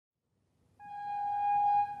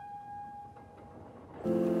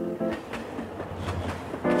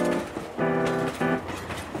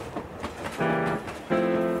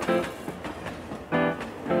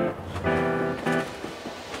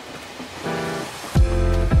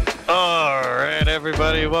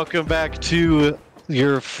everybody. Welcome back to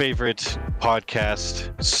your favorite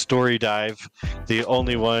podcast, Story Dive, the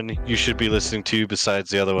only one you should be listening to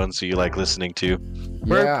besides the other ones that you like listening to.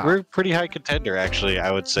 We're a pretty high contender, actually,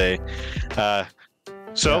 I would say.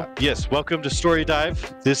 Yes, welcome to Story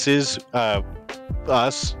Dive. This is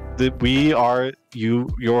us. We are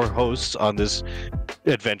your hosts on this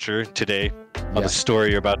adventure today, on the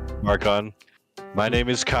story you're about to embark on. My name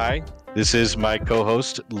is Kai. This is my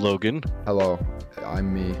co-host, Logan. Hello,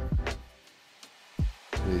 I'm me.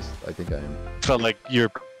 At least I think I am. Felt like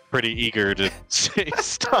you're pretty eager to say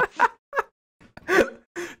stuff.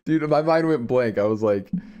 Dude, my mind went blank. I was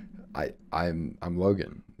like, I'm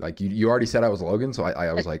Logan. Like you already said I was Logan, so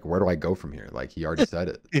I was like, where do I go from here? Like he already said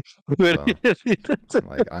it. So,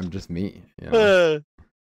 like I'm just me. You know?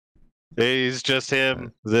 He's just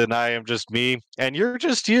him, then I am just me, and you're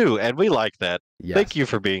just you, and we like that. Yes. Thank you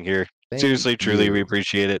for being here. Seriously, truly, we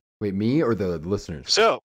appreciate it. Wait, me or the listeners?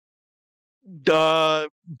 So,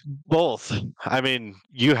 both. I mean,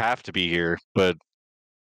 you have to be here, but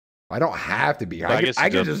I don't have to be here. I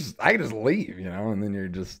can just leave, you know, and then you're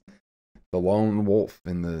just the lone wolf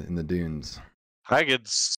in the dunes. I could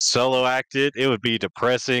solo act it. It would be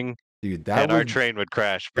depressing. Dude, our train would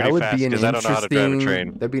crash pretty fast because I don't know how to drive a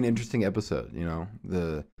train. That'd be an interesting episode, you know.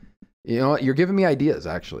 You're giving me ideas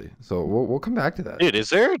actually, so we'll come back to that. Dude, is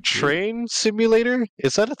there a train simulator?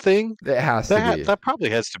 Is that a thing? It has to be. That probably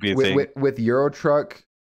has to be a thing. With Euro Truck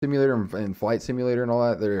Simulator and Flight Simulator and all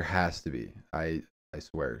that, there has to be. I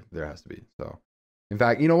swear there has to be. So, in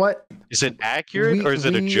fact, you know what? Is it accurate or is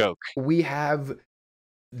it a joke? We have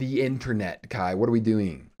the internet, Kai. What are we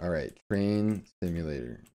doing? All right, Train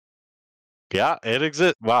Simulator. Yeah, it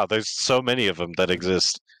exists. Wow, there's so many of them that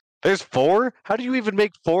exist. There's 4? How do you even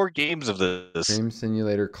make 4 games of this? Train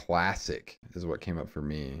Simulator Classic is what came up for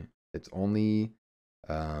me. It's only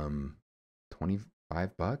 $25.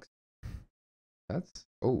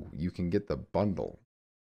 You can get the bundle.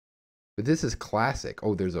 But this is Classic.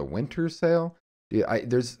 Oh, there's a winter sale? Dude,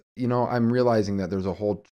 I'm realizing that there's a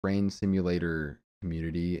whole train simulator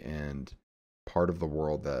community and part of the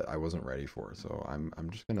world that I wasn't ready for. So I'm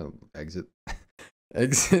just gonna exit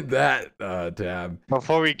that tab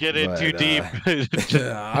before we get in too deep.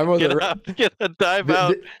 Get a dive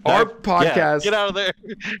out. Our podcast. Get out of there.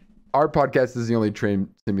 Our podcast is the only train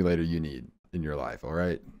simulator you need in your life. All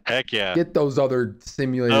right. Heck yeah. Get those other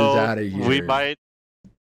simulators out of here.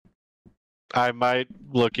 I might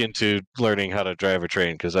look into learning how to drive a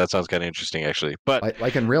train because that sounds kind of interesting, actually. But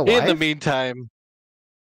like in real life. In the meantime.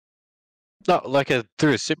 No, I'm not going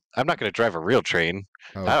to drive a real train.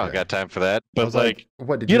 Okay. I don't got time for that. But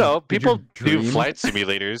people do flight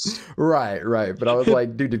simulators. Right. But I was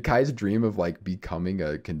like, dude, did Kai's dream of like becoming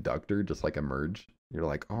a conductor just like emerge? You're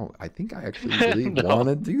like, oh, I think I actually really want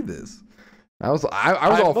to do this. I was all for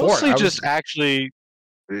it.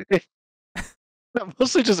 I'm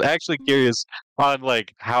mostly just actually curious on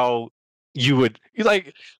like how you would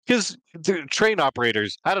like, because the train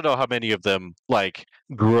operators, I don't know how many of them like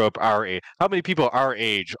grew up our age. How many people our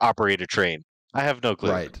age operate a train? I have no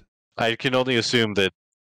clue. Right. I can only assume that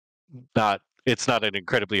it's not an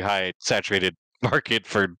incredibly high saturated market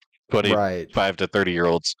for 25 to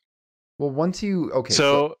 30-year-olds. Well,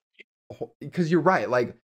 because you're right.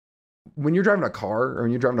 Like when you're driving a car or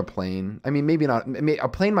when you're driving a plane, I mean, maybe not. A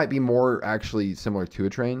plane might be more actually similar to a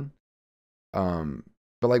train.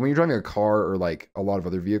 But like when you're driving a car or like a lot of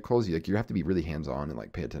other vehicles, you have to be really hands-on and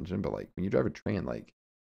like pay attention. But like when you drive a train, like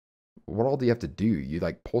what all do you have to do? You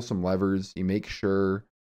like pull some levers, you make sure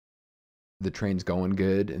the train's going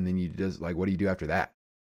good, and then you just like, what do you do after that?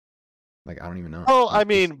 Like I don't even know. Well, I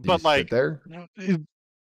mean, but like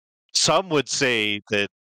some would say that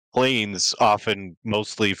planes often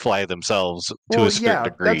mostly fly themselves to a certain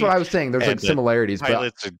degree. That's what I was saying. There's like similarities.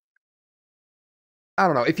 Pilots I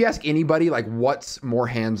don't know. If you ask anybody, like, what's more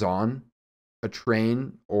hands-on, a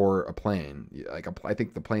train or a plane? Like, I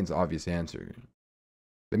think the plane's the obvious answer.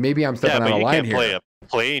 But maybe I'm stepping out of line here. Yeah, but you can't play a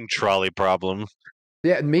plane trolley problem.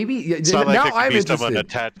 Yeah, maybe. It's not like there could be someone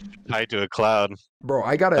tied to a cloud. Bro,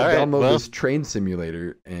 I gotta download this train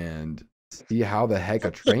simulator and see how the heck a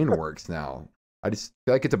train works now. I just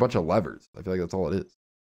feel like it's a bunch of levers. I feel like that's all it is.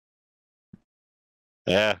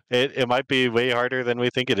 Yeah, it might be way harder than we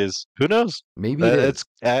think it is. Who knows? Maybe it is.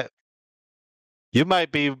 You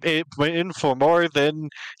might be in for more than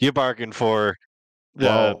you bargained for,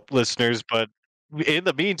 listeners. But in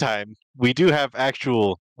the meantime, we do have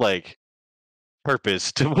actual like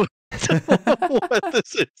purpose to what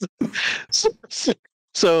this is.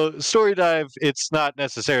 So, Story Dive, it's not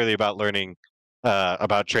necessarily about learning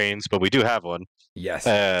about trains, but we do have one. Yes.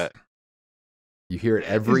 You hear it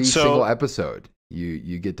every single episode.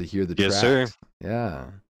 You get to hear the Yes, tracks. sir.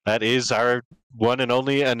 Yeah. That is our one and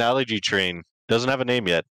only analogy train. Doesn't have a name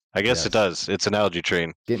yet. I guess it Yes. does. It's analogy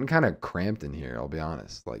train. Getting kind of cramped in here, I'll be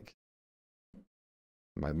honest. Like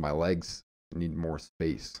my legs need more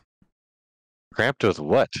space. Cramped with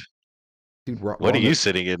what? Dude, What are you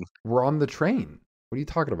sitting in? We're on the train. What are you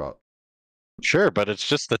talking about? Sure, but it's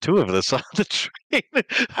just the two of us on the train.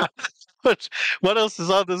 What else is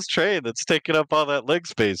on this train that's taking up all that leg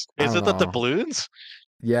space? I Is don't it the know. doubloons?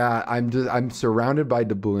 Yeah, I'm surrounded by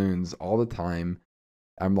doubloons all the time.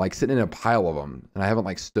 I'm like sitting in a pile of them, and I haven't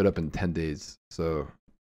like stood up in 10 days. So,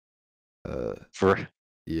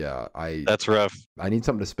 yeah, that's rough. I need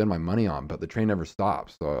something to spend my money on, but the train never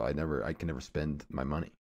stops, so I can never spend my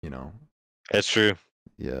money. That's true.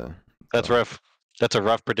 Yeah, that's rough. That's a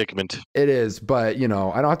rough predicament. It is, but I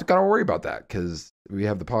don't have to gotta worry about that because we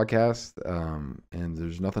have the podcast, and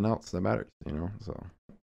there's nothing else that matters. So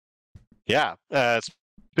yeah.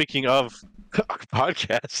 Speaking of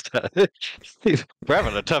podcast, we're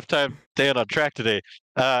having a tough time staying on track today.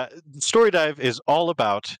 Story Dive is all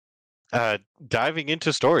about diving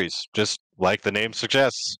into stories, just like the name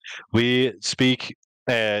suggests. We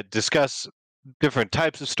discuss different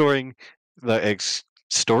types of storying,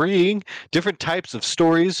 different types of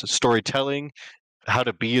stories, storytelling, how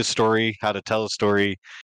to be a story, how to tell a story,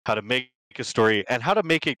 how to make a story, and how to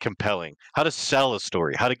make it compelling, how to sell a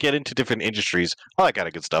story, how to get into different industries, all that kind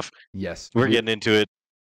of good stuff. Yes, we're getting into it.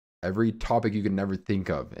 Every topic you can never think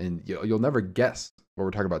of, and you'll never guess what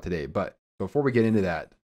we're talking about today. But before we get into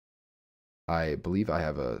that, I believe I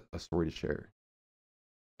have a story to share.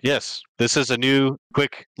 Yes, this is a new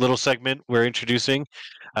quick little segment we're introducing.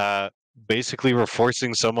 Basically, we're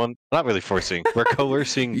forcing someone, not really forcing, we're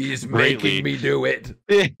coercing. He's making me do it.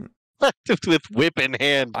 With whip in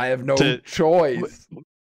hand. I have no choice.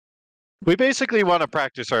 We basically want to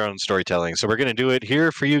practice our own storytelling. So we're going to do it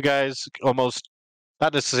here for you guys, almost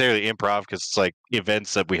not necessarily improv because it's like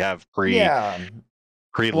events that we have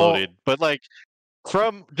preloaded, but like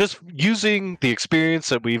from just using the experience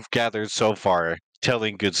that we've gathered so far,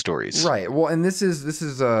 telling good stories. Right. Well, and this is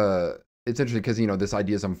it's interesting because this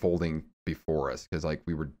idea is unfolding before us because like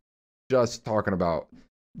we were just talking about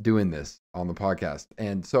doing this on the podcast,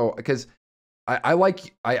 and so because I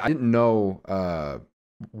didn't know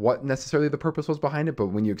what necessarily the purpose was behind it, but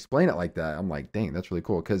when you explain it like that, I'm like, dang, that's really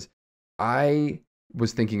cool. Because I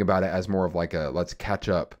was thinking about it as more of like a let's catch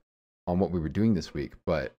up on what we were doing this week,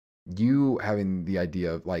 but you having the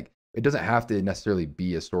idea of like it doesn't have to necessarily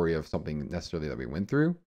be a story of something necessarily that we went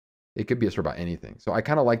through. It could be a story about anything. So I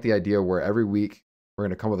kind of like the idea where every week we're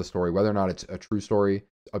going to come with a story, whether or not it's a true story,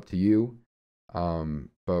 it's up to you.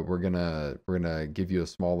 But we're gonna give you a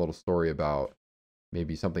small little story about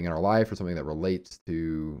maybe something in our life or something that relates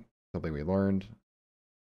to something we learned.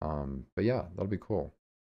 But yeah, that'll be cool.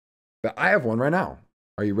 But I have one right now.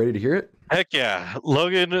 Are you ready to hear it? Heck yeah.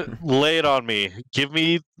 Logan, lay it on me.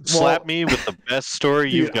 Slap me with the best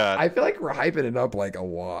story you've got. I feel like we're hyping it up like a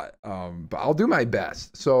lot. But I'll do my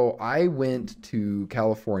best. So I went to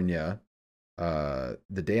California the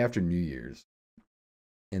day after New Year's.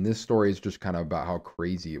 And this story is just kind of about how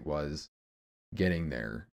crazy it was getting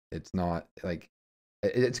there. It's not like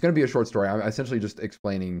it's going to be a short story. I'm essentially just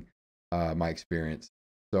explaining my experience.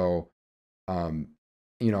 So, I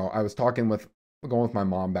was going with my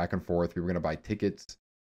mom back and forth. We were going to buy tickets,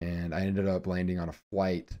 and I ended up landing on a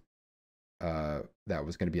flight that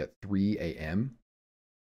was going to be at 3 a.m.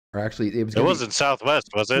 Or actually, it wasn't Southwest,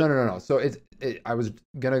 was it? No. So I was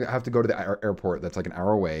going to have to go to the airport that's like an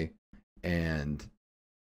hour away, and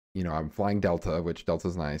I'm flying Delta, which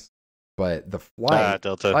Delta's nice. But the flight,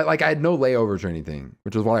 Delta. I had no layovers or anything,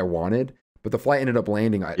 which is what I wanted. But the flight ended up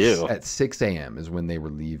landing at 6 a.m. is when they were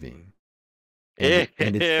leaving. And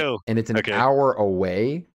it's an hour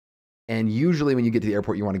away. And usually when you get to the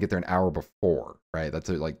airport, you want to get there an hour before, right? That's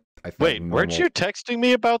Wait, weren't you texting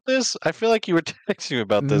me about this? I feel like you were texting me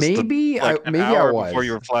about this. Maybe I was before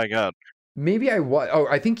you were flying out. Maybe I was. Oh,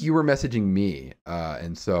 I think you were messaging me,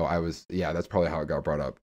 and so I was. Yeah, that's probably how it got brought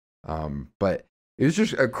up. But it was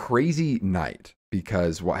just a crazy night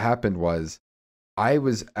because what happened was I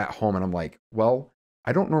was at home and I'm like, well,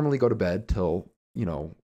 I don't normally go to bed till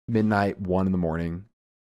midnight, 1 a.m,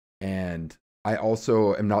 and I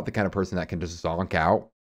also am not the kind of person that can just zonk out.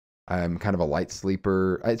 I'm kind of a light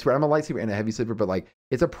sleeper. I'm a light sleeper and a heavy sleeper, but like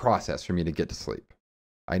it's a process for me to get to sleep.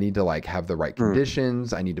 I need to like have the right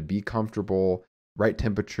conditions. I need to be comfortable, right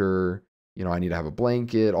temperature. I need to have a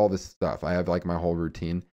blanket, all this stuff. I have like my whole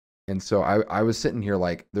routine. And so I was sitting here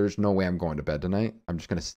like, there's no way I'm going to bed tonight. I'm just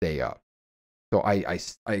going to stay up. So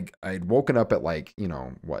I'd woken up at like, 10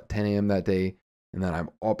 a.m. that day. And then I'm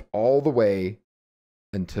up all the way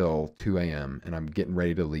until 2 a.m. and I'm getting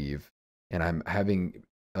ready to leave, and I'm having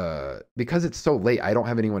because it's so late, I don't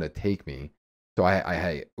have anyone to take me, so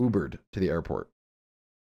I Ubered to the airport,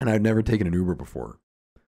 and I'd never taken an Uber before,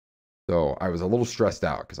 so I was a little stressed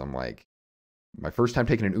out because I'm like, my first time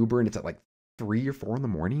taking an Uber, and it's at like 3 or 4 in the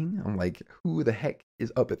morning. I'm like, who the heck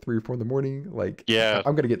is up at 3 or 4 in the morning? Like, Yeah,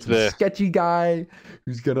 I'm gonna get some sketchy guy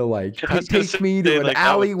who's gonna like take me to an like,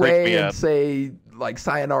 alleyway and say like,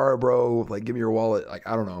 sayonara, bro. Like, give me your wallet. Like,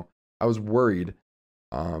 I don't know. I was worried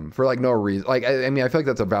for like no reason. Like, I mean, I feel like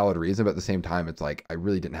that's a valid reason, but at the same time, it's like I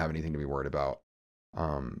really didn't have anything to be worried about.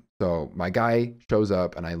 So my guy shows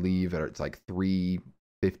up and I leave at, it's like 3:15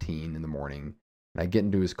 in the morning, and I get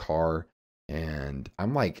into his car. And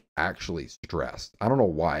I'm like actually stressed. I don't know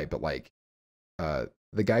why, but like the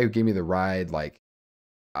guy who gave me the ride, like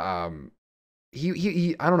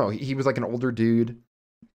he I don't know, he was like an older dude,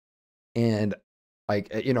 and like,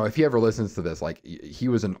 if he ever listens to this, like he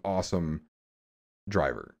was an awesome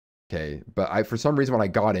driver. Okay. But I, for some reason, when I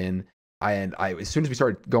got in, I as soon as we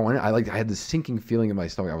started going, I had this sinking feeling in my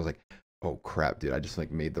stomach. I was like, oh crap, dude, I just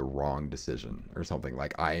like made the wrong decision or something.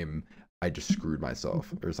 Like I just screwed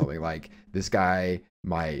myself or something. Like, this guy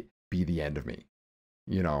might be the end of me,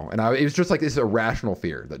 and it was just like this irrational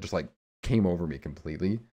fear that just like came over me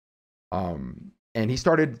completely. And he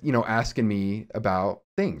started, asking me about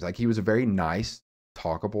things. Like, he was a very nice,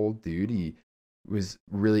 talkable dude. He was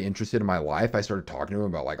really interested in my life. I started talking to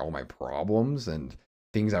him about like all my problems and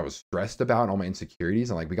things I was stressed about and all my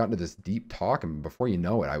insecurities. And like, we got into this deep talk, and before you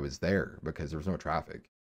know it, I was there because there was no traffic.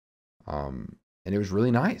 And it was really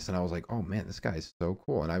nice. And I was like, oh man, this guy is so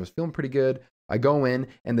cool. And I was feeling pretty good. I go in,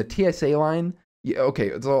 and the TSA line, yeah,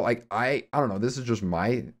 okay. So like, I don't know, this is just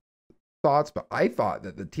my thoughts, but I thought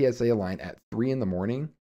that the TSA line at 3 in the morning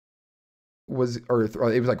was, or it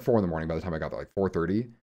was like 4 in the morning by the time I got there, like 4:30.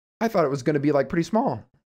 I thought it was going to be like pretty small,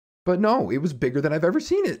 but no, it was bigger than I've ever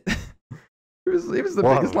seen it. It was the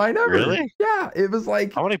biggest line ever. Really? Yeah, it was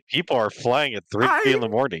like, how many people are flying at 3 in the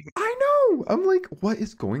morning? I know. I'm like, what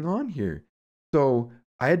is going on here? So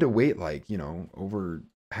I had to wait like, over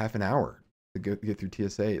half an hour to get through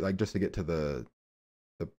TSA, like just to get to the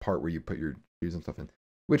part where you put your shoes and stuff in.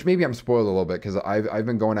 Which maybe I'm spoiled a little bit because I've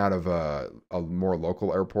been going out of a more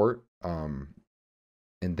local airport, and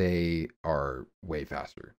they are way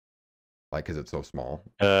faster, like, because it's so small.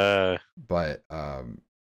 But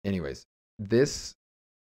anyways, this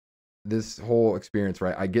whole experience,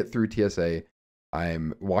 right? I get through TSA,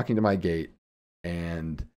 I'm walking to my gate,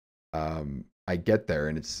 and I get there,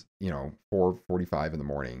 and it's 4:45 in the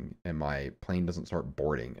morning, and my plane doesn't start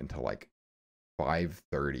boarding until like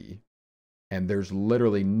 5:30, and there's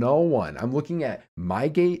literally no one. I'm looking at my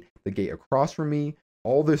gate, the gate across from me,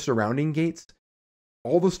 all the surrounding gates,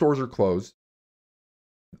 all the stores are closed,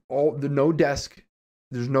 no desk,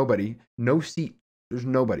 there's nobody, no seat, there's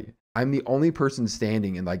nobody. I'm the only person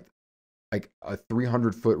standing in like a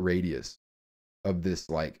 300-foot radius of this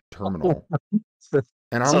like terminal.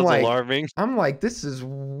 And I'm like, alarming. I'm like, this is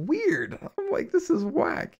weird. I'm like, this is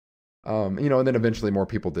whack. And then eventually more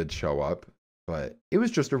people did show up, but it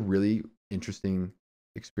was just a really interesting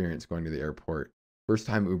experience going to the airport. First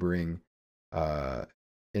time Ubering,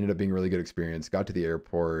 ended up being a really good experience. Got to the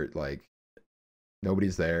airport, like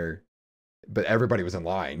nobody's there, but everybody was in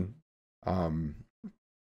line. And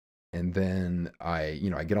then I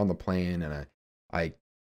get on the plane, and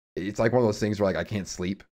it's like one of those things where like I can't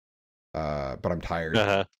sleep. But I'm tired,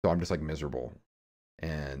 so I'm just like miserable,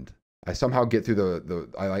 and I somehow get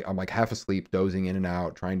through I'm like half asleep, dozing in and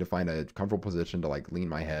out, trying to find a comfortable position to like lean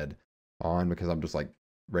my head on because I'm just like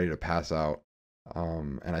ready to pass out.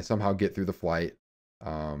 And I somehow get through the flight,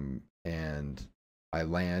 and I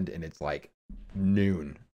land, and it's like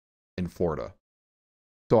noon in Florida.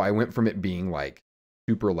 So I went from it being like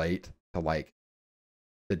super late to like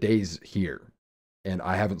the day's here, and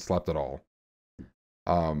I haven't slept at all.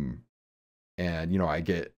 And I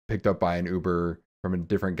get picked up by an Uber from a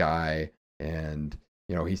different guy, and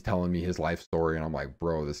he's telling me his life story, and I'm like,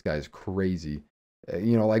 bro, this guy's crazy.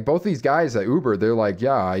 Like both these guys at Uber, they're like,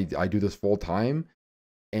 yeah, I do this full time,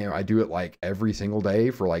 and I do it like every single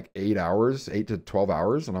day for like 8 to 12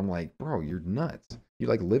 hours, and I'm like, bro, you're nuts. You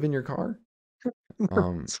like live in your car?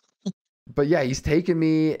 But yeah, he's taking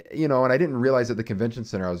me, and I didn't realize that the convention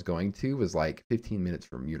center I was going to was like 15 minutes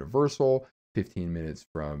from Universal, 15 minutes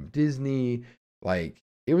from Disney. Like,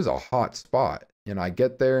 it was a hot spot. And I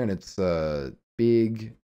get there, and it's a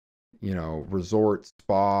big, resort,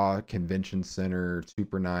 spa, convention center,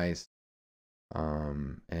 super nice.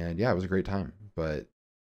 And yeah, it was a great time. But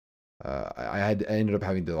I ended up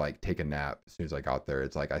having to like take a nap as soon as I got there.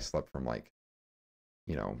 It's like I slept from like,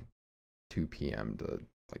 2 p.m. to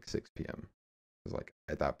like 6 p.m. Because like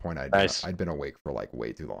at that point I'd been awake for like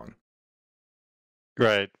way too long.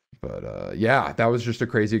 Right. But yeah, that was just a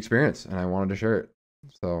crazy experience, and I wanted to share it.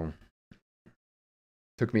 So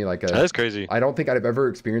took me like that's crazy. I don't think I'd have ever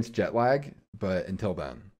experienced jet lag, but until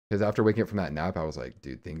then, because after waking up from that nap, I was like,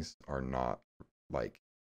 dude, things are not like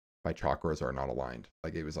my chakras are not aligned.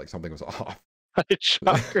 Like it was like something was off. My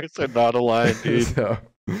chakras are not aligned, dude. So,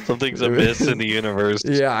 something's amiss in the universe.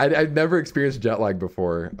 Yeah, I'd never experienced jet lag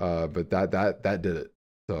before, but that did it.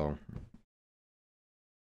 So,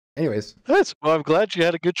 anyways, well, I'm glad you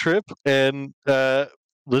had a good trip, and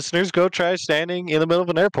listeners, go try standing in the middle of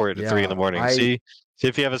an airport at 3 a.m. See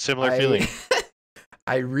if you have a similar feeling.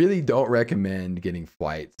 I really don't recommend getting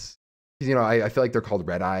flights. You know, I feel like they're called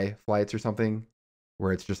red eye flights or something,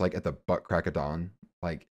 where it's just like at the butt crack of dawn.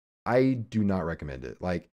 Like, I do not recommend it.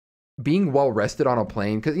 Like, being well rested on a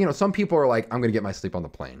plane, because, you know, some people are like, I'm going to get my sleep on the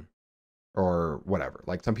plane or whatever.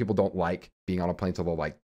 Like, some people don't like being on a plane, so they'll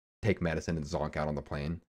like take medicine and zonk out on the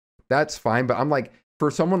plane. That's fine. But I'm like,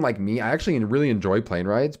 for someone like me, I actually really enjoy plane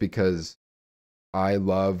rides because I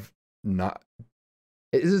love not.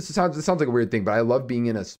 It sounds like a weird thing, but I love being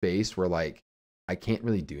in a space where like I can't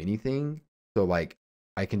really do anything. So like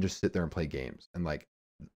I can just sit there and play games and like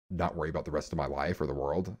not worry about the rest of my life or the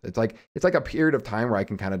world. It's like a period of time where I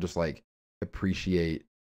can kind of just like appreciate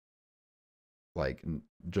like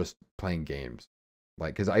just playing games.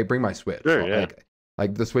 Like, cause I bring my Switch. Sure, yeah.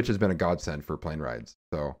 Like the Switch has been a godsend for plane rides.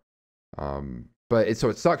 So, but it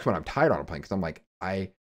sucks when I'm tired on a plane. Cause I'm like,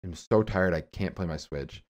 I am so tired. I can't play my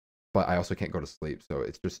Switch, but I also can't go to sleep. So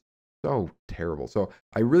it's just so terrible. So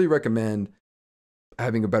I really recommend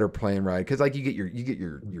having a better plane ride, because like you get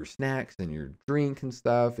your snacks and your drink and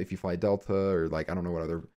stuff if you fly Delta, or like I don't know what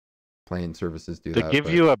other plane services do that. They give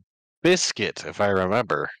you a biscuit, if I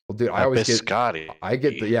remember. Well, dude, I always get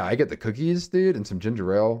the cookies, dude, and some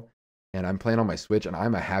ginger ale, and I'm playing on my Switch, and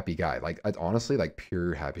I'm a happy guy. Like it's honestly like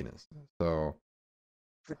pure happiness. So,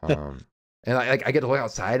 and I get to look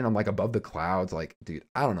outside, and I'm like above the clouds. Like, dude,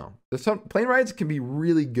 I don't know. There's some plane rides can be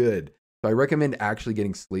really good. So I recommend actually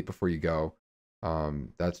getting sleep before you go.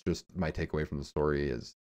 That's just my takeaway from the story.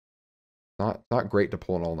 Is not great to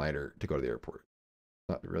pull an all-nighter to go to the airport.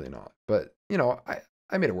 Not really not. But you know, I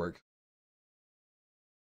made it work.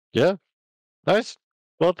 Yeah, nice.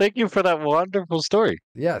 Well, thank you for that wonderful story.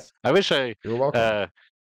 Yes, I wish I. You're welcome.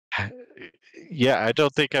 Yeah, I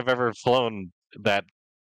don't think I've ever flown that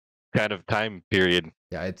kind of time period.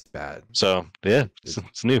 Yeah, it's bad. So yeah,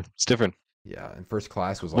 it's new. It's different. Yeah, and first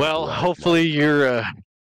class was like, well, hopefully you're.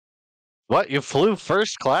 What, you flew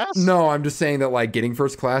first class? No, I'm just saying that like getting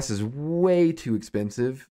first class is way too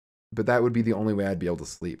expensive, but that would be the only way I'd be able to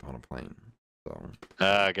sleep on a plane. So.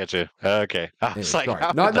 I get you. Okay. I was like,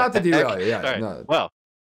 sorry. Not to derail you. Yeah. Right. No.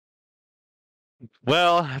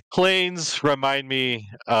 Well, planes remind me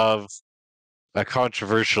of a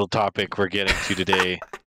controversial topic we're getting to today.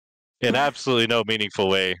 In absolutely no meaningful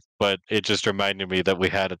way, but it just reminded me that we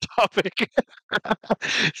had a topic.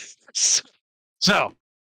 So.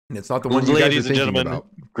 And it's not the one you guys are thinking about.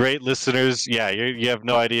 Great listeners. Yeah, you have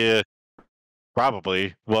no idea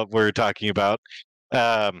probably what we're talking about.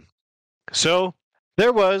 So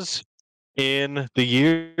there was in the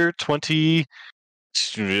year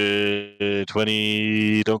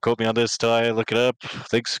 2020, don't quote me on this till I look it up.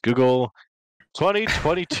 Thanks, Google.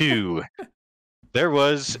 2022. There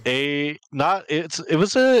was it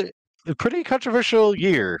was a pretty controversial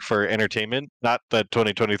year for entertainment. Not that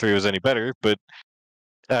 2023 was any better, but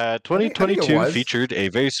 2022 featured a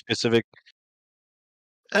very specific.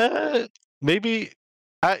 Maybe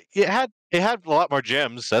it had a lot more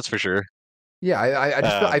gems. That's for sure. Yeah,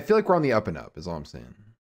 I feel like we're on the up and up. Is all I'm saying.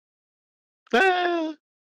 We'll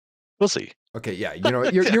see. Okay, yeah, you know,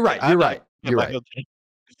 you're right. You're right. You're right.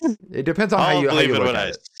 It depends on how you look at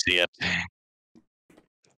it. See it.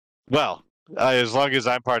 Well, as long as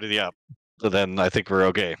I'm part of the up, then I think we're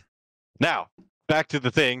okay. Now, back to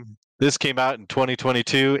the thing. This came out in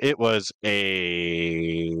 2022. It was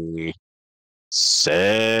a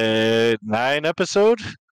 9-episode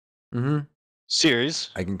series.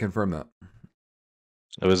 I can confirm that.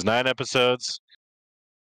 It was 9 episodes.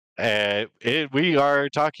 We are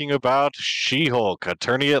talking about She-Hulk,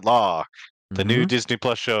 Attorney at Law, the new Disney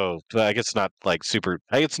Plus show. I guess not like super.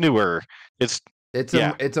 It's newer. It's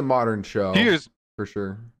a modern show. For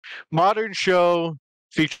sure. Modern show.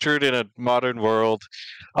 Featured in a modern world,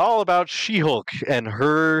 all about She-Hulk and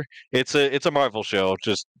her. It's a Marvel show.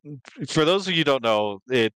 Just for those of you who don't know,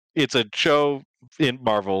 it's a show in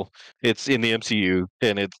Marvel. It's in the MCU,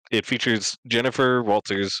 and it features Jennifer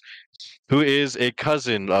Walters, who is a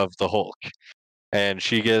cousin of the Hulk. and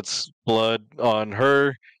she gets blood on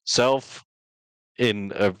herself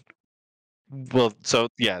in a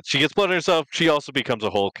she gets blood on herself. She also becomes a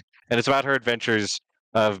Hulk, and it's about her adventures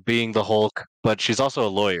of being the Hulk, but she's also a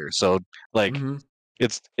lawyer. So like, Mm-hmm.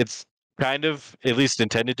 it's kind of at least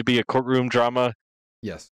intended to be a courtroom drama,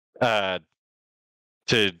 Yes. uh,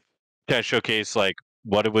 to kind of showcase like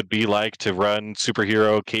what it would be like to run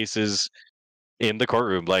superhero cases in the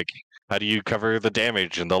courtroom. Like, how do you cover the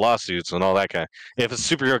damage and the lawsuits and all that kind of? If a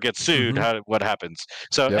superhero gets sued, Mm-hmm. what happens?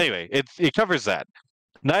 So Yep. anyway, it covers that.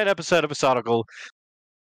 9 episode episodical,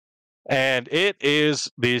 and it is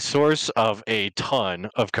the source of a ton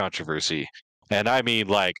of controversy. And I mean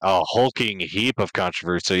like a hulking heap of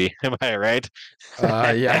controversy. Am I right?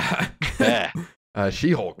 Yeah. Yeah.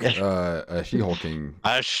 She-Hulk. She-Hulking.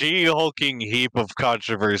 A she-hulking heap of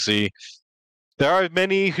controversy. There are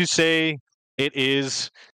many who say it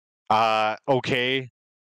is okay,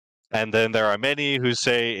 and then there are many who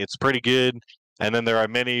say it's pretty good, and then there are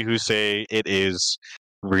many who say it is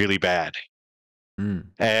really bad. Mm.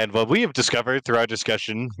 And what we have discovered through our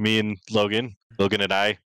discussion, me and Logan and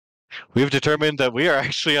I, we've determined that we are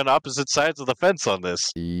actually on opposite sides of the fence on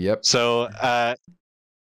this. Yep. So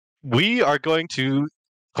we are going to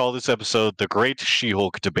call this episode the Great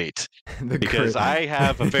She-Hulk Debate, because I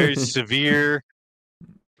have a very severe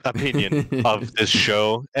opinion of this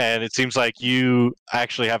show, and it seems like you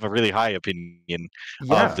actually have a really high opinion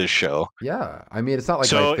of this show. Yeah. I mean, it's not like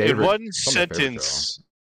so my favorite. In one sentence,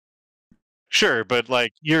 sure, but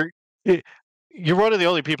like you're one of the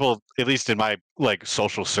only people, at least in my like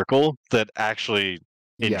social circle, that actually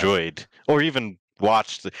enjoyed or even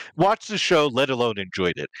watched the show, let alone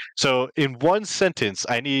enjoyed it. So in one sentence,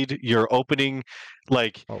 I need your opening,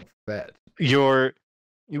 like your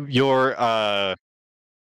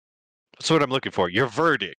that's what I'm looking for. Your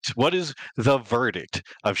verdict. What is the verdict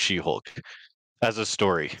of She-Hulk as a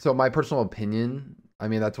story? So my personal opinion, I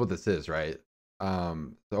mean, that's what this is, right?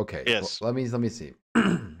 Okay. Yes. Well, let me see.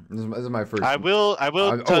 This is my first. I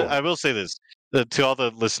will say this to all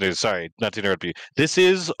the listeners. Sorry, not to interrupt you. This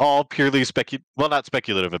is all purely not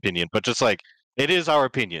speculative opinion, but just like it is our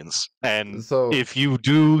opinions. And so, if you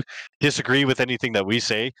do disagree with anything that we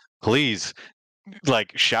say, please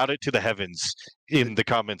like shout it to the heavens in the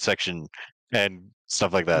comment section and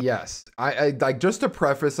stuff like that. Yes. I like, just to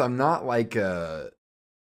preface, I'm not like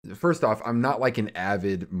first off, I'm not like an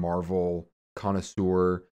avid Marvel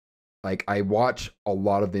connoisseur. Like, I watch a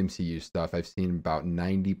lot of the MCU stuff. I've seen about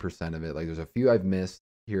 90% of it. Like, there's a few I've missed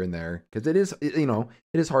here and there because it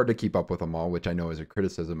is hard to keep up with them all, which I know is a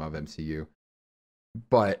criticism of MCU.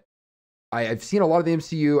 But I've seen a lot of the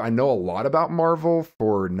MCU. I know a lot about Marvel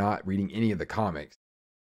for not reading any of the comics.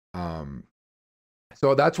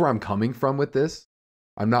 So that's where I'm coming from with this.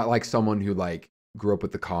 I'm not like someone who like grew up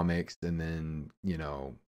with the comics and then,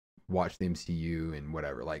 watched the MCU and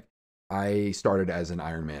whatever. Like, I started as an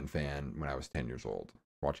Iron Man fan when I was 10 years old,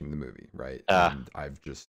 watching the movie, right? And I've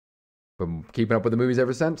just been keeping up with the movies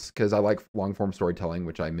ever since because I like long form storytelling,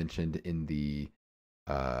 which I mentioned in the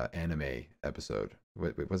anime episode.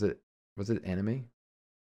 Wait, was it anime?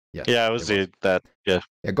 Yes, yeah, it was that. Yeah,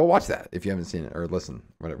 go watch that if you haven't seen it, or listen,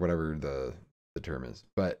 whatever the term is.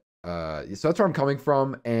 But so that's where I'm coming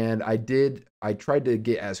from, and I tried to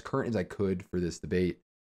get as current as I could for this debate.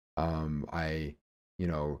 I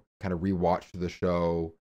kind of rewatched the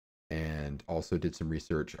show and also did some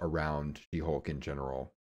research around She-Hulk in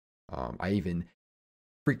general. I even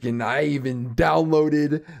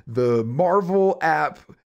downloaded the Marvel app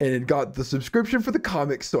and got the subscription for the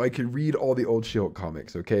comics so I could read all the old She-Hulk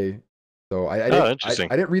comics. Okay, so I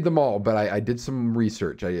didn't read them all, but I did some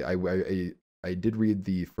research. I did read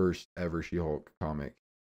the first ever She-Hulk comic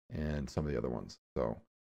and some of the other ones. So,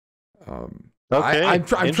 okay, I'm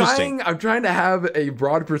trying to have a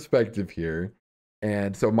broad perspective here,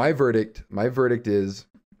 and so my verdict is,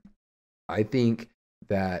 I think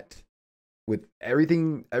that with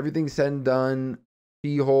everything said and done,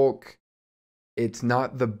 She-Hulk, it's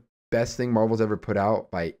not the best thing Marvel's ever put out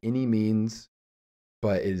by any means,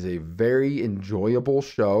 but it is a very enjoyable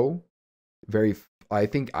show. I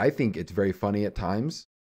think it's very funny at times.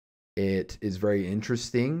 It is very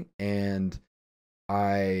interesting, and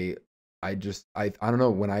I don't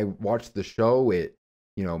know, when I watched the show, it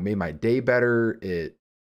made my day better. It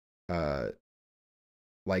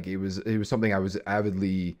like it was something I was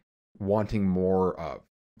avidly wanting more of.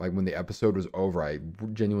 Like, when the episode was over, I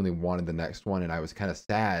genuinely wanted the next one, and I was kind of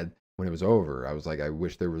sad when it was over. I was like, I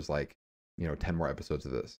wish there was 10 more episodes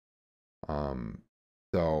of this.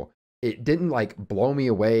 So it didn't like blow me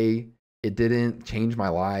away. It didn't change my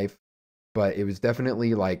life, but it was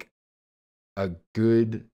definitely like a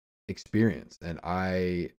good experience, and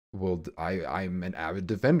I'm an avid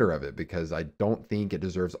defender of it because I don't think it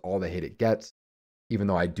deserves all the hate it gets, even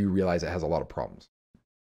though I do realize it has a lot of problems.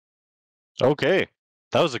 Okay,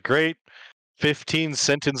 that was a great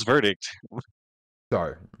 15-sentence verdict.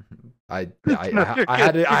 Sorry, I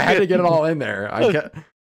had to get it all in there.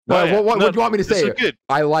 What do you want me to say?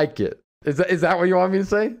 I like it. Is that what you want me to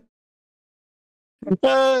say?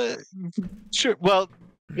 Sure. Well,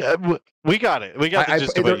 we got it. We got the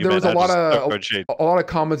gist of what you meant. There was a lot of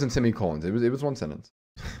commas and semicolons. It was one sentence.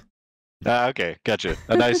 Okay, gotcha.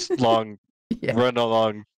 A nice long run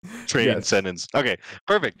along train sentence. Okay,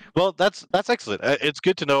 perfect. Well, that's excellent. It's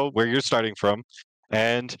good to know where you're starting from,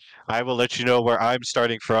 and I will let you know where I'm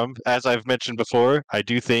starting from. As I've mentioned before, I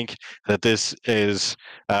do think that this is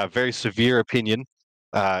a very severe opinion,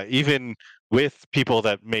 even with people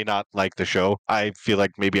that may not like the show. I feel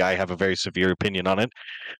like maybe I have a very severe opinion on it,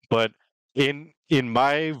 but in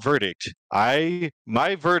my verdict,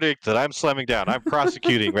 my verdict that I'm slamming down, I'm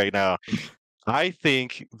prosecuting right now. I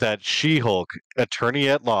think that She-Hulk, Attorney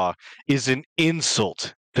at Law, is an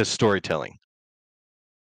insult to storytelling.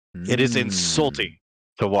 It is insulting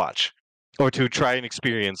to watch or to try and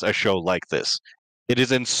experience a show like this. It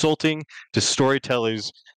is insulting to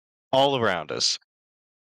storytellers all around us.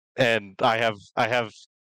 And I have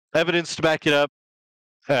evidence to back it up.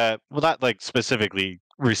 Well, not like specifically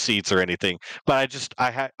receipts or anything, but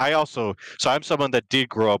I'm someone that did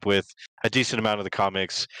grow up with a decent amount of the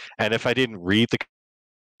comics, and if I didn't read the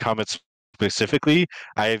comics specifically,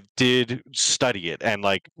 I did study it and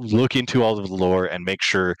like look into all of the lore and make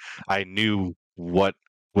sure I knew what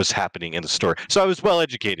was happening in the story. So I was well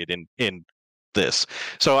educated in this.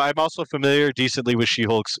 So I'm also familiar decently with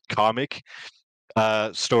She-Hulk's comic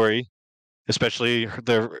story, especially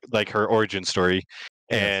her origin story,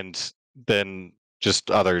 and then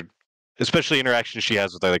just other, especially interactions she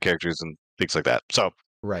has with other characters and things like that. So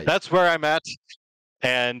that's where I'm at,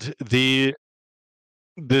 and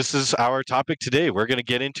this is our topic today. We're going to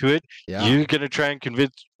get into it. Yeah. You're going to try and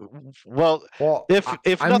convince. Well, if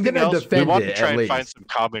nothing else, we want to try and find some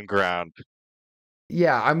common ground.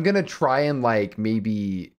 Yeah, I'm going to try and like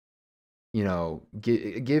maybe,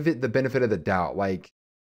 give it the benefit of the doubt. Like,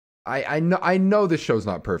 I know this show's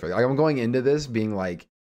not perfect. I'm going into this being like,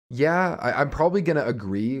 yeah, I'm probably going to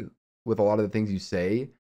agree with a lot of the things you say,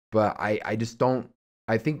 but I just don't.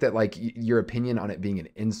 I think that like your opinion on it being an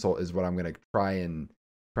insult is what I'm going to try and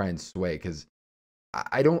sway, because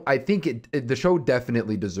I think the show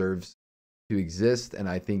definitely deserves to exist, and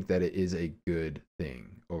I think that it is a good thing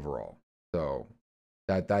overall. So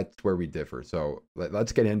that's where we differ. So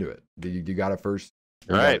let's get into it. You got it first?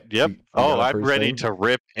 All right. Yep. I'm ready to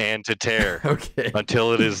rip and to tear. Okay.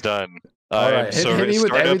 Until it is done. All right. Hit me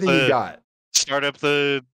with everything you got. Start up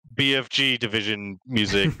the BFG division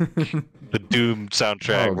music, the Doom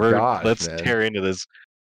soundtrack. Let's tear into this.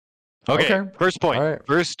 Okay. First point. Right.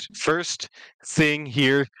 First thing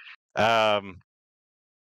here. Well,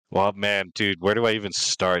 man, dude, where do I even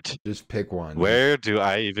start? Just pick one. Where do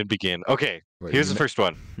I even begin? Okay. Here's the first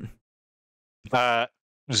one.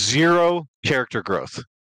 Zero character growth.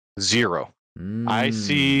 Zero. I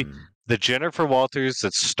see the Jennifer Walters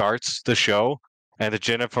that starts the show and the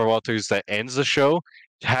Jennifer Walters that ends the show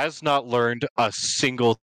has not learned a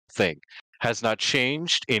single thing, has not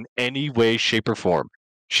changed in any way, shape, or form.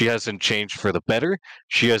 She hasn't changed for the better.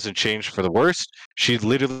 She hasn't changed for the worst. She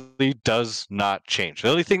literally does not change. The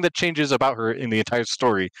only thing that changes about her in the entire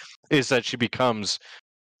story is that she becomes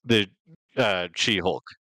the She-Hulk.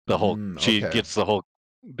 The Hulk. She gets the Hulk,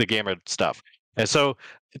 the Gamma stuff. And so,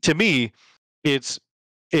 to me, it's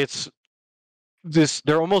this.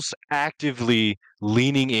 They're almost actively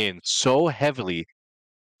leaning in so heavily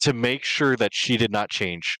to make sure that she did not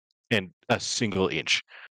change in a single inch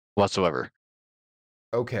whatsoever.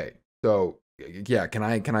 Okay, so yeah, can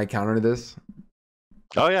I counter this?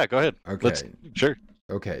 Oh yeah, go ahead. Okay, sure.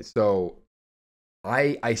 Okay, so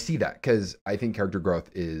I see that because I think character growth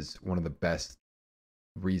is one of the best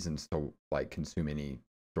reasons to like consume any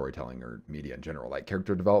storytelling or media in general. Like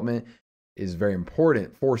character development is very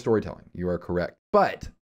important for storytelling. You are correct, but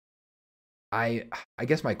I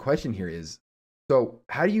guess my question here is, so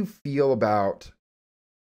how do you feel about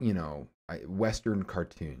Western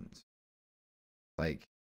cartoons? Like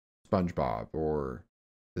SpongeBob or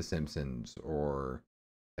The Simpsons or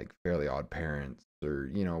like Fairly Odd Parents, or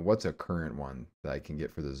what's a current one that I can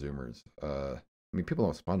get for the Zoomers? I mean, people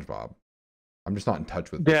know SpongeBob. I'm just not in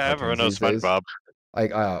touch with. Yeah, everyone knows SpongeBob.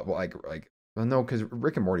 Well, no, because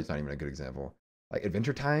Rick and Morty's not even a good example. Like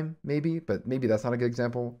Adventure Time, maybe, but maybe that's not a good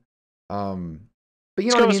example. But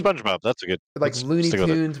you know what I mean? SpongeBob, that's a good. Like Looney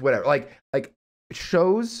Tunes, whatever. Like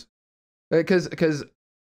shows Because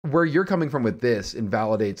where you're coming from with this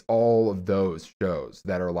invalidates all of those shows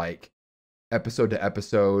that are like episode to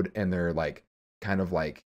episode, and they're like kind of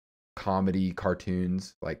like comedy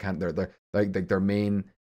cartoons, like kind of they're like their main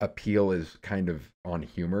appeal is kind of on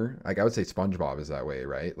humor. Like I would say SpongeBob is that way,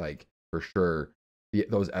 right? Like for sure,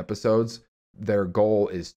 those episodes, their goal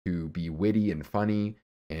is to be witty and funny,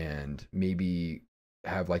 and maybe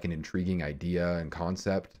have like an intriguing idea and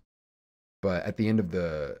concept. But at the end of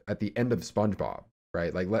SpongeBob,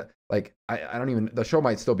 right? I don't even, the show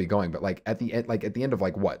might still be going, but like at the end of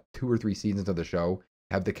like what 2 or 3 seasons of the show,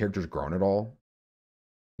 have the characters grown at all?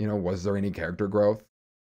 You know, was there any character growth?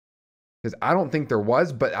 Because I don't think there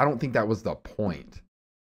was, but I don't think that was the point.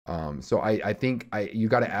 So I think you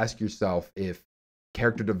got to ask yourself if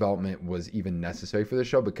character development was even necessary for the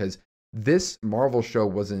show, because this Marvel show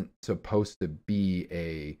wasn't supposed to be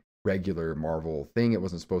a regular Marvel thing. It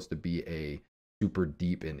wasn't supposed to be a super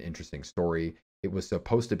deep and interesting story. It was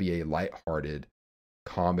supposed to be a lighthearted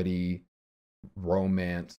comedy,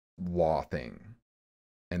 romance, law thing.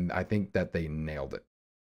 And I think that they nailed it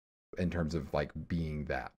in terms of like being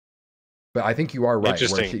that. But I think you are right,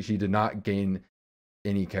 where she did not gain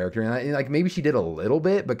any character. And like maybe she did a little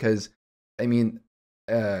bit, because I mean,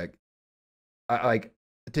 I like,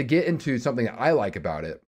 to get into something that I like about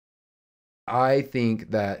it, I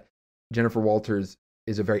think that Jennifer Walters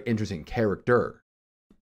is a very interesting character,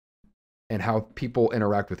 and how people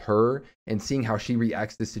interact with her and seeing how she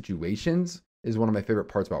reacts to situations is one of my favorite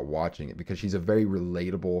parts about watching it, because she's a very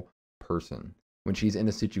relatable person. When she's in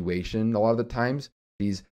a situation, a lot of the times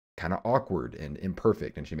she's kind of awkward and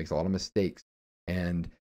imperfect, and she makes a lot of mistakes, and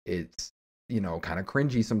it's, you know, kind of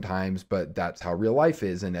cringy sometimes, but that's how real life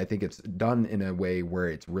is. And I think it's done in a way where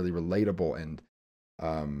it's really relatable. And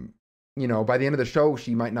you know, by the end of the show,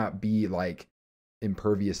 she might not be like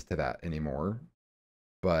impervious to that anymore,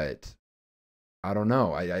 but I don't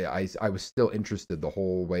know. I was still interested the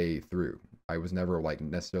whole way through. I was never like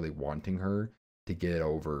necessarily wanting her to get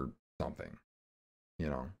over something, you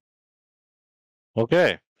know.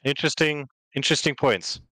 Okay, interesting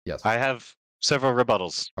points. Yes, I have several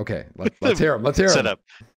rebuttals. Okay, let's hear them. Let's hear them. Set up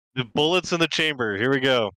the bullets in the chamber. Here we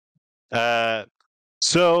go.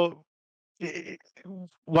 So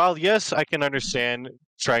while yes, I can understand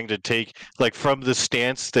trying to take like from the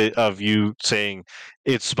stance of you saying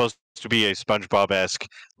it's supposed to be a SpongeBob-esque,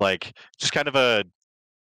 like just kind of a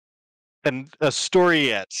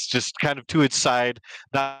storyette, just kind of to its side,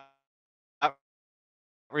 not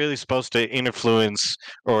really supposed to influence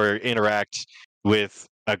or interact with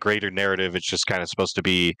a greater narrative. It's just kind of supposed to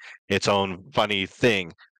be its own funny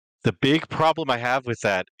thing. The big problem I have with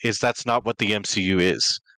that is that's not what the MCU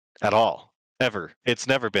is at all, ever. It's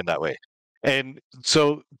never been that way. And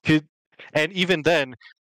so, and even then,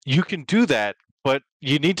 you can do that, but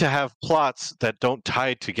you need to have plots that don't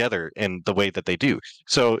tie together in the way that they do.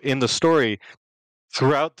 So in the story,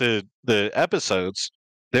 throughout the episodes,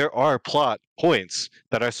 there are plot points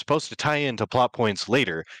that are supposed to tie into plot points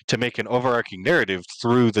later to make an overarching narrative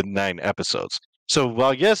through the 9 episodes. So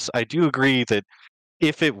while yes, I do agree that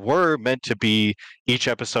if it were meant to be each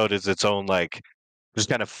episode is its own like just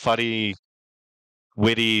kind of funny,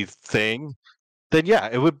 witty thing, then yeah,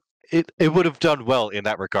 it would have done well in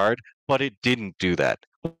that regard, but it didn't do that.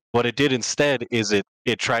 What it did instead is it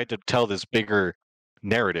tried to tell this bigger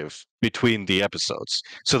narrative between the episodes.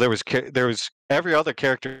 So there was every other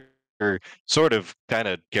character sort of kind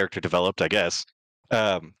of character developed, I guess.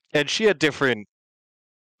 And she had different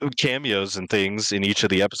cameos and things in each of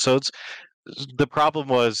the episodes. The problem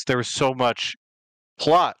was there was so much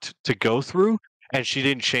plot to go through, and she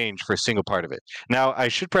didn't change for a single part of it. Now, I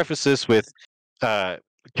should preface this with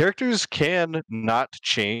characters can not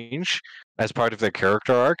change as part of their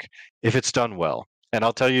character arc if it's done well. And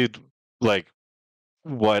I'll tell you, like,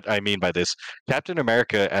 what I mean by this. Captain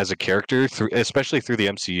America as a character, especially through the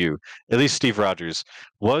MCU, at least Steve Rogers,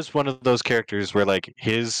 was one of those characters where, like,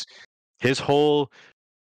 his whole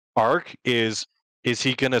arc is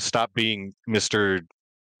he gonna stop being Mr.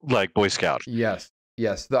 like Boy Scout? Yes.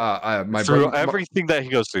 Everything that he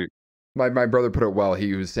goes through. My brother put it well.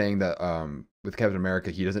 He was saying that with Captain America,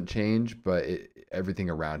 he doesn't change, but everything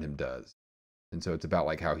around him does, and so it's about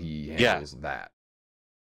like how he handles that.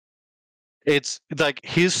 It's like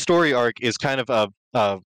his story arc is kind of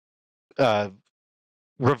a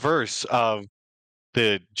reverse of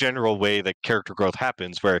the general way that character growth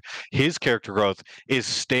happens, where his character growth is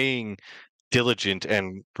staying diligent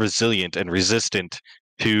and resilient and resistant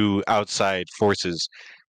to outside forces.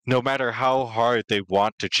 No matter how hard they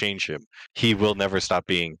want to change him, he will never stop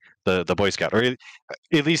being the Boy Scout, or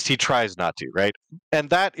at least he tries not to, right? And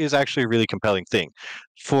that is actually a really compelling thing.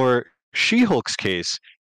 For She-Hulk's case,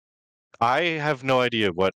 I have no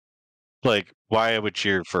idea why I would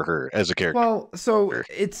cheer for her as a character. Well, so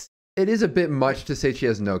it is a bit much to say she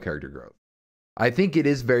has no character growth. I think it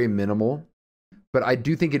is very minimal, but I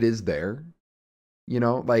do think it is there.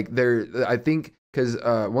 I think because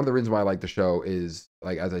one of the reasons why I like the show is,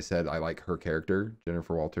 like, as I said, I like her character,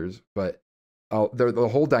 Jennifer Walters, but the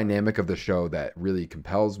whole dynamic of the show that really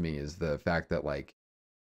compels me is the fact that, like,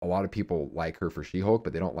 a lot of people like her for She-Hulk,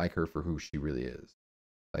 but they don't like her for who she really is.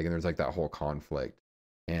 Like, and there's like that whole conflict.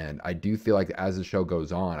 And I do feel like as the show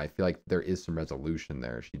goes on, I feel like there is some resolution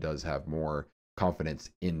there. She does have more confidence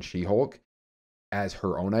in She-Hulk as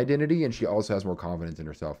her own identity, and she also has more confidence in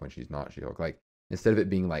herself when she's not She-Hulk. Like, instead of it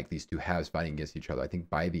being like these two halves fighting against each other, I think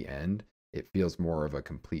by the end it feels more of a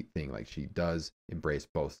complete thing. Like, she does embrace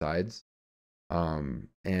both sides. And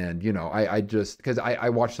I just, because I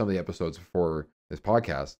watched some of the episodes for this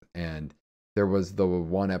podcast, and there was the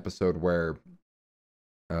one episode where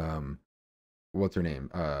what's her name?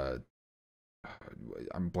 I'm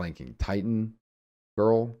blanking. Titan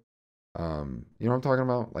girl. You know what I'm talking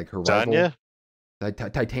about? Like, her Tanya? rival.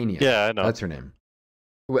 Titania. Yeah, I know. That's her name.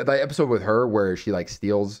 That episode with her where she, like,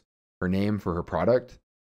 steals her name for her product,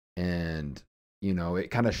 and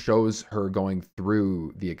it kind of shows her going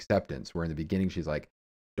through the acceptance, where in the beginning she's like,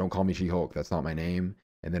 don't call me She-Hulk, that's not my name.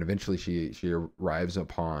 And then eventually she arrives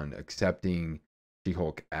upon accepting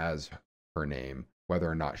She-Hulk as her name, whether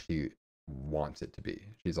or not she wants it to be.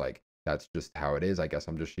 She's like, that's just how it is. I guess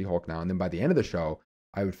I'm just She-Hulk now. And then by the end of the show,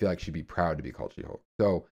 I would feel like she'd be proud to be called She-Hulk.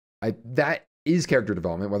 So that is character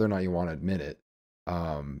development, whether or not you want to admit it.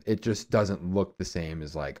 It just doesn't look the same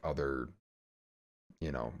as, like, other,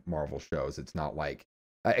 Marvel shows. It's not like,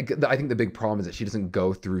 I think the big problem is that she doesn't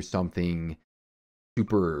go through something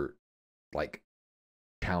super, like,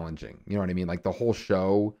 challenging. You know what I mean? Like, the whole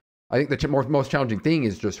show, I think the most challenging thing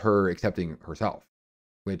is just her accepting herself,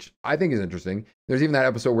 which I think is interesting. There's even that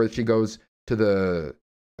episode where she goes to the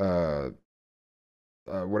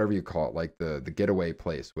whatever you call it, like the getaway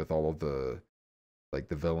place with all of the, like,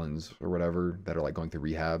 the villains or whatever that are, like, going through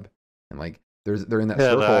rehab, and, like, they're in that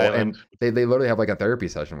circle, and they literally have, like, a therapy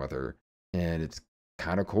session with her, and it's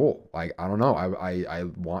kind of cool. Like, I don't know, I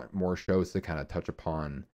want more shows to kind of touch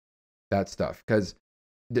upon that stuff, because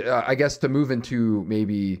I guess to move into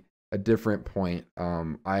maybe a different point,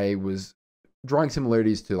 I was drawing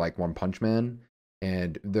similarities to, like, One Punch Man,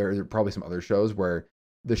 and there are probably some other shows where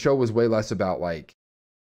the show was way less about, like,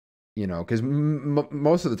 because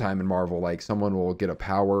most of the time in Marvel, like, someone will get a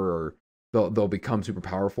power, or they'll become super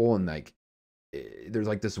powerful, and, like, there's,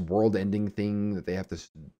 like, this world-ending thing that they have to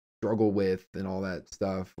struggle with and all that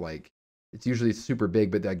stuff. Like, it's usually super big,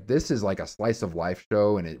 but, like, this is like a slice of life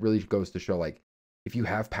show, and it really goes to show, like, if you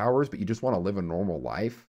have powers but you just want to live a normal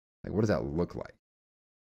life, like, what does that look like?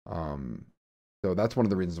 So that's one of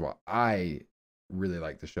the reasons why I really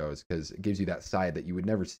like the show, is because it gives you that side that you would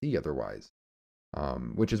never see otherwise.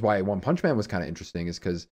 Which is why One Punch Man was kind of interesting, is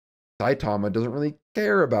because Saitama doesn't really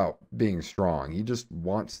care about being strong. He just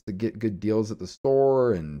wants to get good deals at the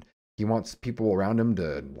store, and he wants people around him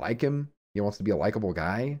to like him. He wants to be a likable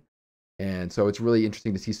guy. And so it's really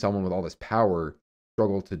interesting to see someone with all this power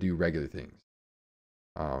struggle to do regular things.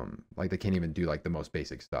 Like, they can't even do, like, the most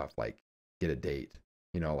basic stuff, like get a date.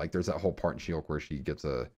 Like, there's that whole part in She-Hulk where she gets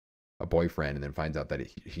a boyfriend and then finds out that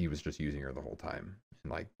he was just using her the whole time,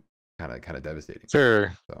 and, like, kind of devastating.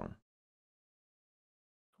 Sure. So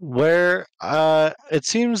where it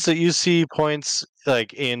seems that you see points,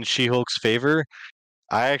 like, in She-Hulk's favor,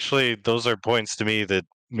 those are points to me that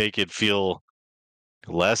make it feel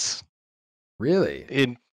less.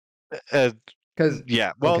 Really? Because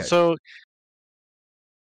yeah, well, okay. So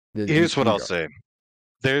here's what I'll say.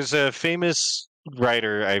 There's a famous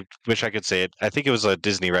writer, I wish I could say it, I think it was a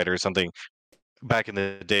Disney writer or something back in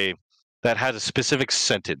the day, that had a specific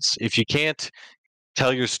sentence. If you can't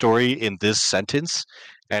tell your story in this sentence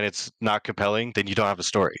and it's not compelling, then you don't have a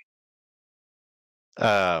story.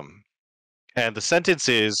 And the sentence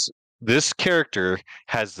is, this character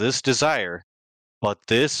has this desire, but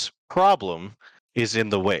this problem is in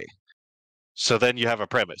the way. So then you have a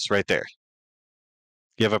premise right there.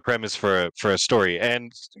 You have a premise for a story.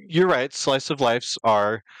 And you're right, slice of lives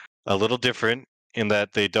are a little different in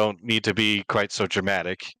that they don't need to be quite so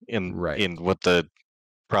dramatic in what the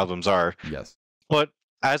problems are. Yes. But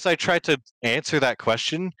as I tried to answer that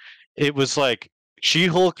question, it was like,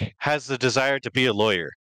 She-Hulk has the desire to be a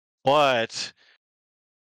lawyer, but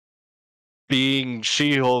being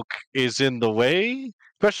She-Hulk is in the way? ?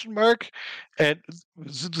 And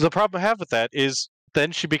the problem I have with that is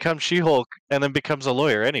then she becomes She-Hulk and then becomes a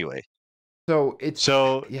lawyer anyway. So it's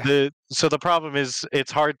So yeah. the problem is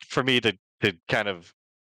it's hard for me to kind of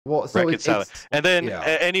Well, so reconcile it. it's And then yeah.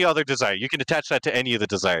 any other desire, you can attach that to any of the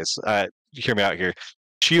desires. Hear me out here.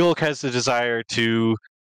 She-Hulk has the desire to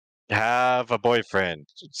have a boyfriend.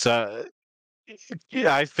 So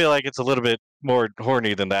yeah, I feel like it's a little bit more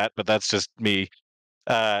horny than that, but that's just me.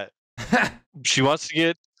 Uh, she wants to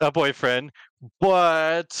get a boyfriend,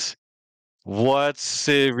 but what's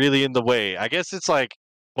really in the way? I guess it's like,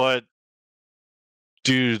 but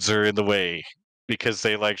dudes are in the way because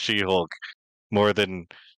they like She-Hulk more than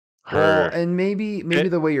Well, her. and maybe Eh,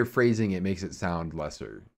 the way you're phrasing it makes it sound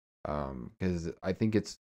lesser. Because I think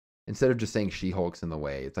it's instead of just saying She-Hulk's in the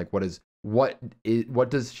way, it's like what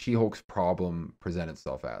does She-Hulk's problem present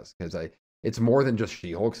itself as? Because it's more than just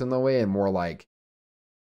She-Hulk's in the way, and more like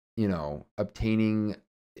obtaining.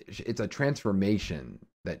 It's a transformation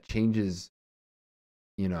that changes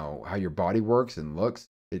how your body works and looks.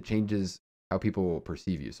 It changes how people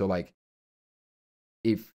perceive you. So like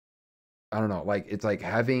if I don't know, like it's like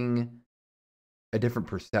having a different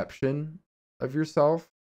perception of yourself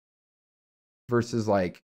versus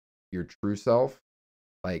like your true self.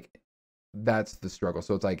 Like that's the struggle.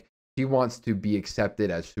 So it's like she wants to be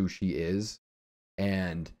accepted as who she is,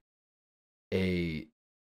 and a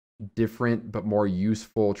different but more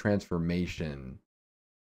useful transformation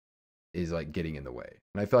is like getting in the way.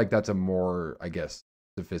 And I feel like that's a more, I guess,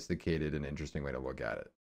 sophisticated and interesting way to look at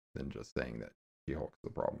it than just saying that She-Hulk's the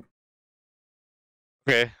problem.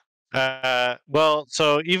 Okay. Well,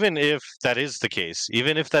 so even if that is the case,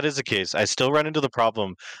 I still run into the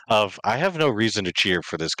problem of I have no reason to cheer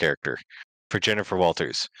for this character, for Jennifer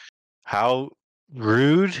Walters. How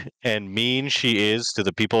rude and mean she is to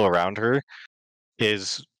the people around her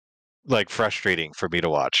is like frustrating for me to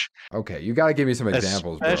watch. Okay, you got to give me some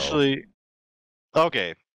examples, bro. Especially,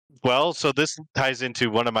 okay. Well, so this ties into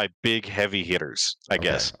one of my big heavy hitters, I Okay,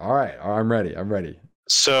 guess. all right, I'm ready. I'm ready.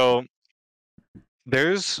 So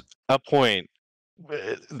there's a point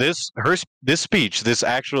this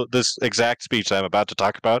exact speech that I'm about to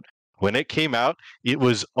talk about, when it came out, it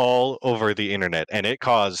was all over the internet and it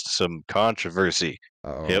caused some controversy.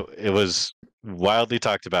 Oh, It was wildly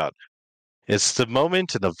talked about. It's the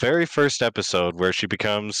moment in the very first episode where she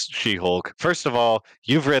becomes She-Hulk. First of all,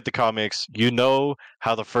 you've read the comics, you know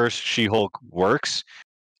how the first She-Hulk works,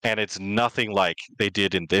 and it's nothing like they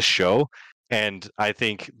did in this show. And I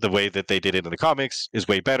think the way that they did it in the comics is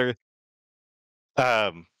way better.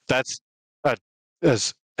 That's a,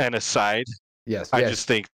 as an aside. yes, I just yes.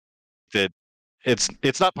 think that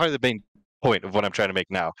it's not part of the main point of what I'm trying to make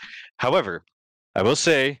now. However, I will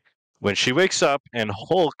say when she wakes up and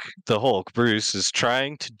the Hulk, Bruce, is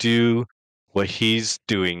trying to do what he's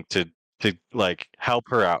doing to like help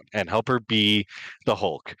her out and help her be the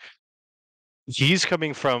Hulk. He's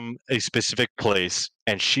coming from a specific place,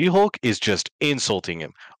 and She-Hulk is just insulting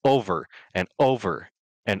him over and over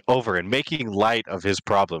and over, and making light of his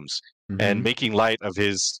problems and Mm-hmm. making light of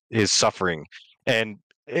his suffering. And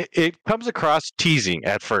it comes across teasing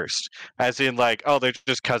at first, as in like, oh, they're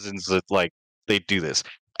just cousins that like they do this.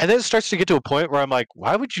 And then it starts to get to a point where I'm like,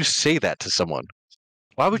 why would you say that to someone?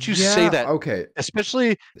 Why would you say Yeah. that, Okay.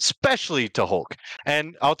 especially to Hulk?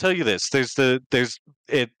 And I'll tell you this: there's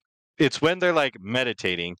it it's when they're like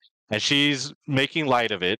meditating and she's making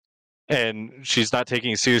light of it and she's not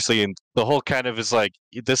taking it seriously, and the Hulk kind of is like,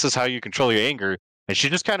 this is how you control your anger, and she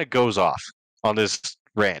just kind of goes off on this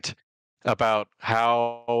rant about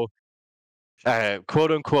how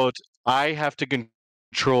quote unquote I have to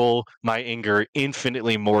control my anger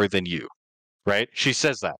infinitely more than you, right? She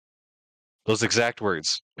says that. Those exact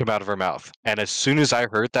words come out of her mouth. And as soon as I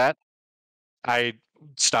heard that, I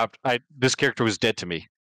stopped. I This character was dead to me.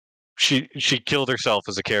 She killed herself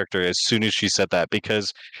as a character as soon as she said that,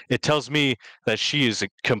 because it tells me that she is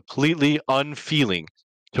completely unfeeling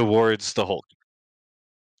towards the Hulk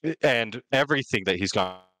and everything that he's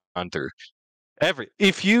gone through.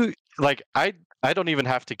 If you like, I don't even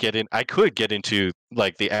have to get in. I could get into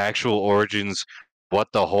like the actual origins, what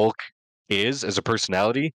the Hulk is as a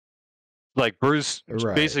personality. Like Bruce,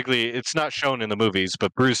 Right. basically, it's not shown in the movies,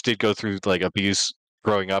 but Bruce did go through like abuse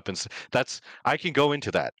growing up, and that's I can go into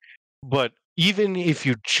that. But even if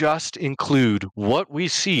you just include what we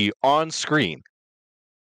see on screen,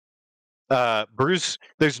 Bruce,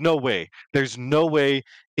 there's no way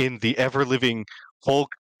in the ever living Hulk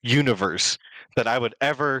universe that I would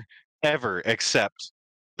ever accept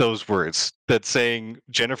those words. That saying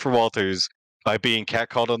Jennifer Walters by being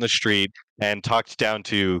catcalled on the street and talked down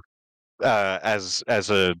to as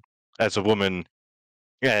a woman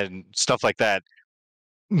and stuff like that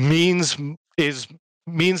means is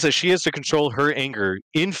means that she has to control her anger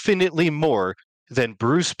infinitely more than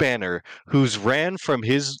Bruce Banner, who's ran from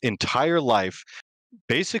his entire life,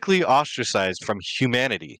 basically ostracized from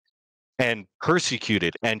humanity and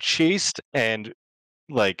persecuted and chased and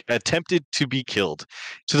like attempted to be killed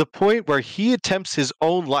to the point where he attempts his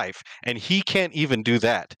own life and he can't even do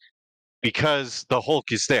that because the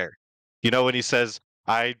Hulk is there. You know, when he says,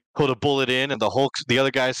 I put a bullet in and the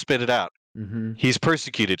other guy spit it out. Mm-hmm. He's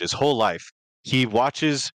persecuted his whole life. He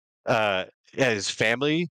watches his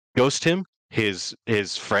family ghost him, his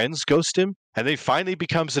friends ghost him, and then finally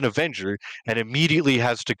becomes an Avenger and immediately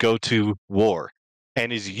has to go to war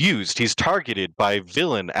and is used. He's targeted by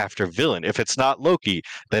villain after villain. If it's not Loki,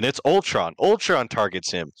 then it's Ultron. Ultron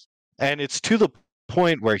targets him. And it's to the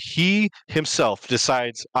point where he himself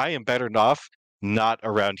decides, I am better off not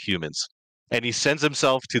around humans. And he sends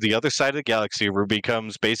himself to the other side of the galaxy where he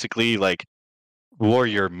becomes basically like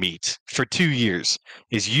warrior meat for 2 years.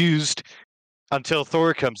 Is used until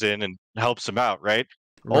Thor comes in and helps him out, right?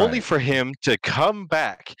 Only Right. for him to come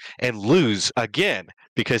back and lose again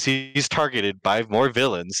because he's targeted by more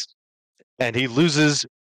villains and he loses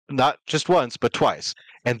not just once but twice.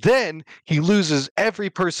 And then he loses every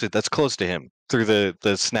person that's close to him through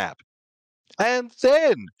the snap. And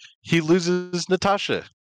then he loses Natasha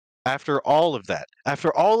after all of that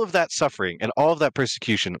suffering and all of that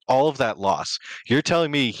persecution, all of that loss. You're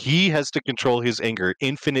telling me he has to control his anger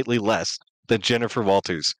infinitely less than Jennifer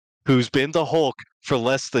Walters, who's been the Hulk for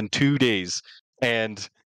less than 2 days and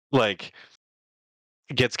like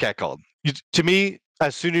gets catcalled. To me,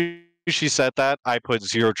 as soon as she said that, I put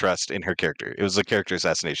zero trust in her character. It was a character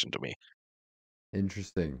assassination to me.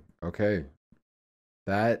 Interesting. Okay.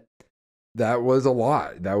 That that was a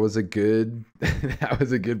lot. That was a good that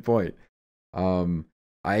was a good point.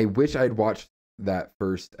 I wish I'd watched that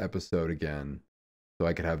first episode again so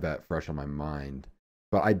I could have that fresh on my mind.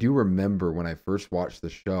 But I do remember when I first watched the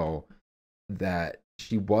show that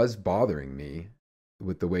she was bothering me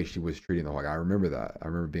with the way she was treating the Hulk. I remember that. I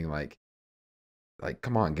remember being like,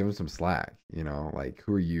 come on, give him some slack, like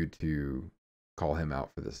who are you to call him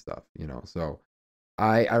out for this stuff, So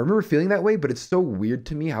I remember feeling that way, but it's so weird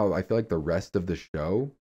to me how I feel like the rest of the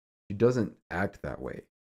show, she doesn't act that way.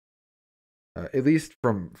 At least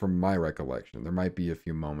from my recollection. There might be a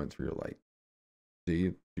few moments where you're like,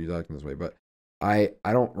 see, she's acting this way, but I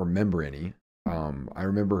don't remember any. I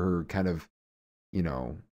remember her kind of,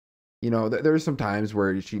 there's some times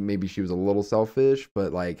where she was a little selfish,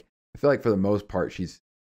 but like I feel like for the most part she's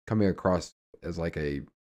coming across as like a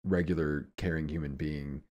regular caring human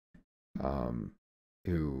being.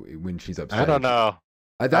 Who when she's upset, I don't know.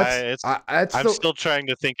 I'm still trying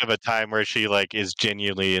to think of a time where she like is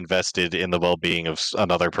genuinely invested in the well-being of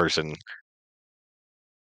another person.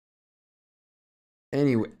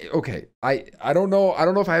 Anyway, okay. I don't know. I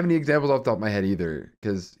don't know if I have any examples off the top of my head either,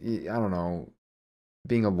 because I don't know.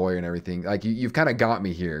 Being a lawyer and everything, like you've kind of got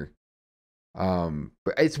me here.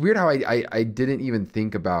 But it's weird how I didn't even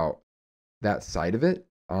think about that side of it.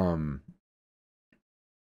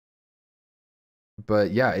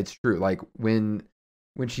 But yeah, it's true. Like when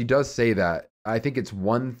she does say that, I think it's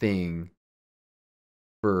one thing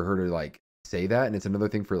for her to like say that, and it's another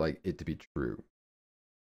thing for like it to be true.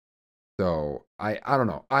 So I don't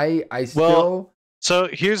know. I still Well, so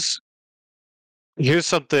here's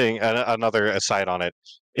something, another aside on it.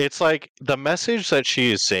 It's like the message that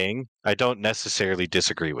she is saying, I don't necessarily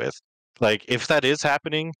disagree with. Like if that is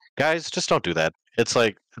happening, guys, just don't do that. It's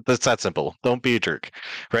like that's that simple. Don't be a jerk,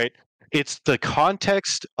 right? It's the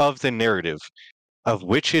context of the narrative of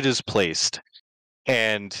which it is placed,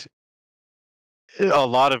 and a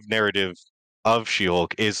lot of narrative of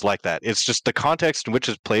She-Hulk is like that. It's just the context in which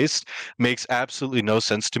it's placed makes absolutely no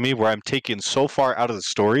sense to me, where I'm taken so far out of the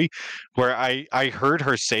story where I heard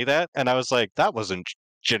her say that and I was like, that wasn't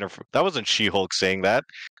Jennifer, that wasn't She-Hulk saying that.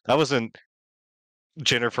 That wasn't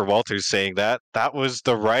Jennifer Walters saying that. That was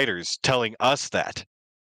the writers telling us that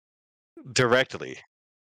directly.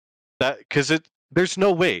 That because there's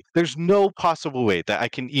no possible way that I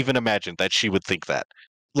can even imagine that she would think that.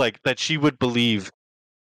 Like that she would believe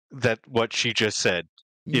that what she just said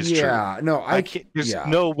is true. Yeah, no, I can't. There's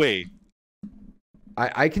no way.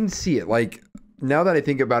 I can see it. Like now that I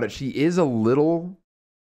think about it, she is a little,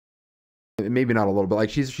 maybe not a little, but like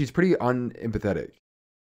she's pretty unempathetic.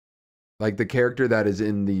 Like the character that is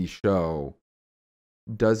in the show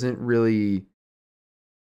doesn't really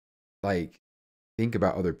like think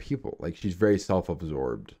about other people. Like she's very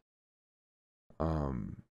self-absorbed.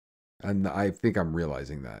 And I think I'm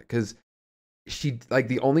realizing that because she like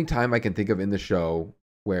the only time I can think of in the show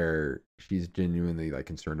where she's genuinely like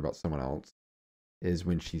concerned about someone else is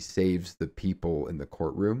when she saves the people in the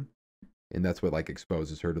courtroom, and that's what like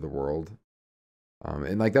exposes her to the world.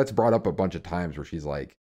 And like that's brought up a bunch of times where she's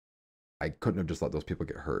like, I couldn't have just let those people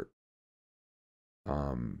get hurt.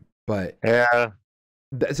 But yeah,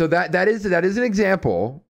 so that is an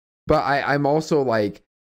example. But I'm also like,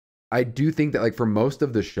 I do think that like for most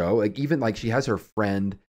of the show, like even like she has her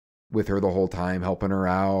friend with her the whole time helping her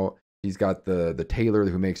out. She's got the tailor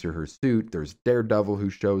who makes her suit. There's Daredevil who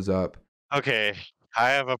shows up. okay. I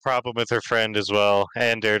have a problem with her friend as well,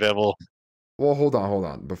 and Daredevil. Well, hold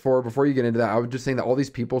on. Before you get into that, I was just saying that all these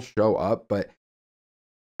people show up, but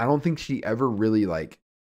I don't think she ever really like.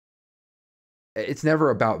 It's never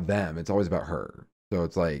about them. It's always about her. So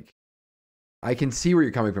it's like, I can see where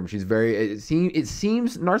you're coming from. She's very. It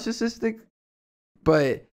seems narcissistic,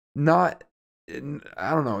 but not.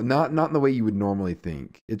 I don't know. Not in the way you would normally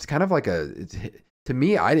think. It's kind of like It's to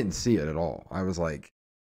me. I didn't see it at all. I was like,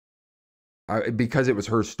 because it was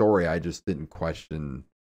her story. I just didn't question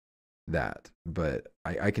that. But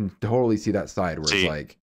I can totally see that side where it's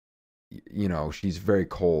like, you know, she's very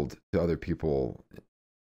cold to other people,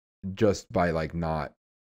 just by like not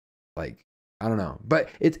like. I don't know, but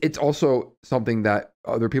it's also something that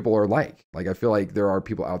other people are like. Like I feel like there are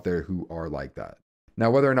people out there who are like that.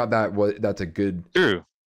 Now, whether or not that's a good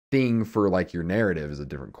thing for like your narrative is a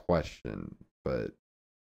different question. But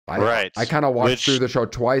I kind of watched through the show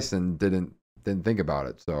twice and didn't think about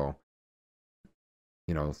it. So,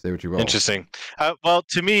 you know, say what you will. Interesting. Well,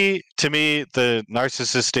 to me, the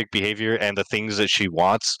narcissistic behavior and the things that she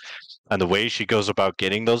wants and the way she goes about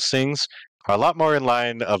getting those things are a lot more in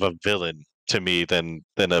line of a villain to me than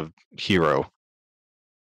a hero.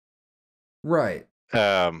 Right.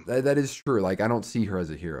 That is true. Like I don't see her as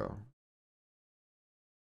a hero.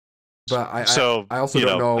 But I also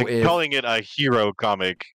don't know like if calling it a hero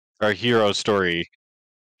comic or hero story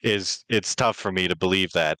it's tough for me to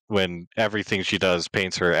believe that when everything she does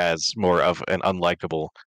paints her as more of an unlikable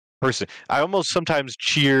person. I almost sometimes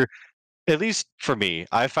cheer, at least for me,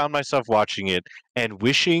 I found myself watching it and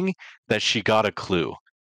wishing that she got a clue,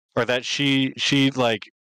 or that she like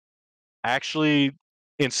actually,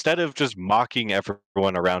 instead of just mocking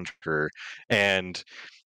everyone around her and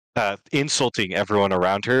insulting everyone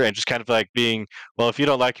around her and just kind of like being, well, if you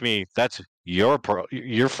don't like me, that's your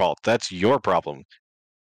fault, that's your problem.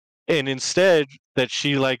 And instead, that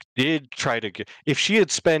she like did try to get, if she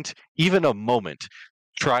had spent even a moment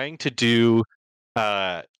trying to do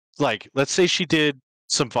like, let's say she did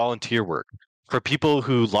some volunteer work for people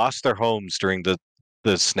who lost their homes during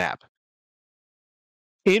the snap,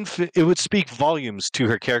 it would speak volumes to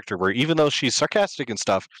her character, where even though she's sarcastic and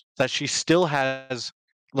stuff, that she still has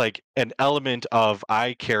like an element of,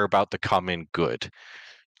 I care about the common good,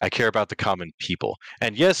 I care about the common people.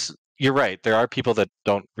 And yes, you're right, there are people that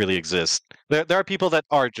don't really exist. There are people that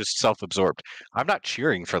are just self-absorbed. I'm not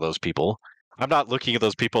cheering for those people. I'm not looking at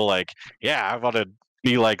those people like, yeah, I want to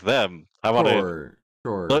be like them. I want to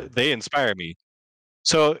sure. They inspire me.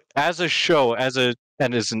 So as a show, as an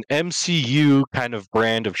MCU kind of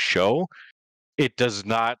brand of show, it does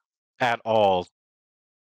not at all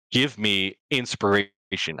give me inspiration.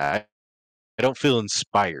 I don't feel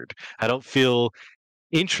inspired. I don't feel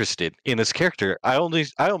interested in this character. I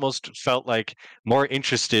almost felt like more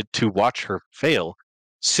interested to watch her fail,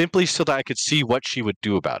 simply so that I could see what she would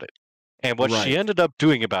do about it. And what she ended up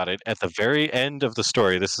doing about it at the very end of the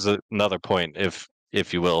story, this is another point,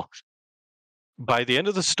 if you will. By the end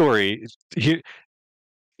of the story,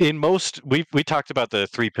 we talked about the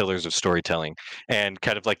three pillars of storytelling and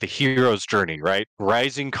kind of like the hero's journey, right?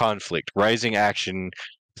 Rising conflict, rising action,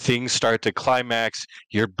 things start to climax,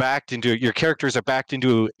 your characters are backed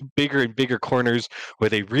into bigger and bigger corners where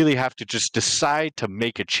they really have to just decide to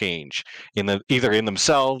make a change either in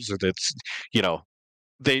themselves, or that's, you know,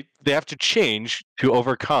 they have to change to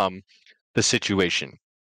overcome the situation.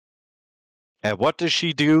 And what does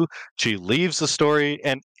she do? She leaves the story,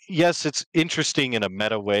 and yes, it's interesting in a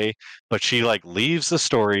meta way, but she like leaves the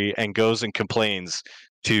story and goes and complains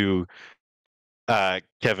to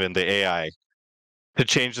Kevin, the AI, to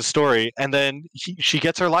change the story, and then she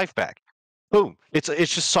gets her life back. Boom! It's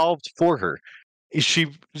just solved for her. She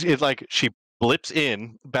blips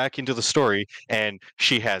back into the story, and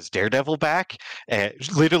she has Daredevil back, and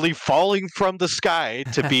literally falling from the sky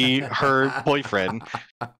to be her boyfriend.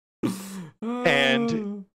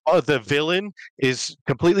 And the villain is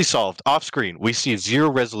completely solved off screen. We see zero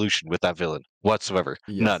resolution with that villain whatsoever.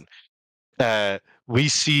 Yes. None. We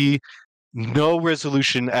see no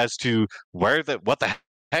resolution as to what the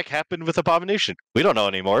heck happened with Abomination. We don't know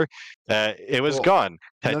anymore. It was gone.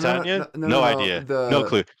 Titania, no idea, no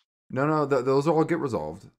clue. No, those all get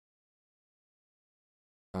resolved.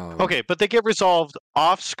 Okay, but they get resolved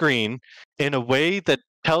off screen in a way that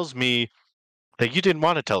tells me that you didn't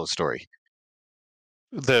want to tell a story.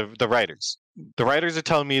 The writers are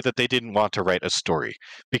telling me that they didn't want to write a story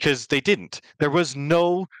because they didn't. There was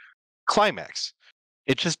no climax.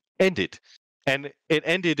 It just ended. And it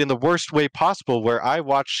ended in the worst way possible, where I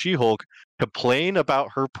watched She-Hulk complain about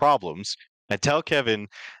her problems and tell Kevin,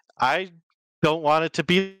 I don't want it to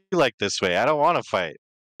be like this way. I don't want to fight.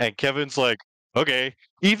 And Kevin's like, okay,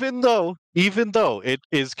 even though it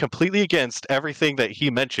is completely against everything that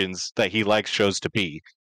he mentions that he likes shows to be,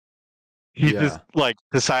 he just Yeah. like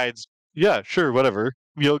decides, yeah, sure, whatever.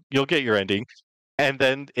 You'll get your ending. And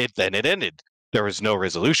then it ended. There was no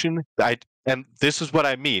resolution. And this is what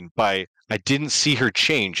I mean by I didn't see her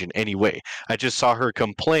change in any way. I just saw her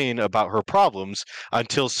complain about her problems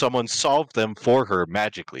until someone solved them for her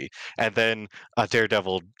magically, and then a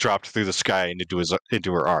daredevil dropped through the sky and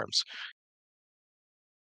into her arms.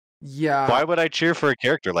 Yeah. Why would I cheer for a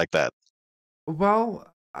character like that? Well,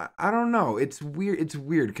 I don't know. It's weird. It's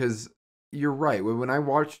weird because you're right. When I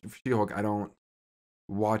watch She-Hulk, I don't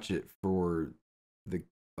watch it for the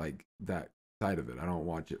like that side of it. I don't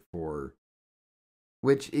watch it for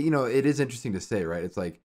which it is interesting to say, right? It's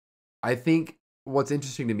like I think what's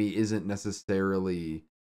interesting to me isn't necessarily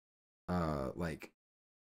like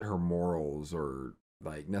her morals or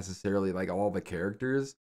like necessarily like all the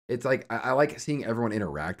characters. It's like I like seeing everyone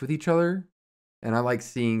interact with each other, and I like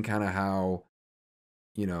seeing kind of how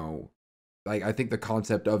you know like I think the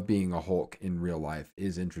concept of being a Hulk in real life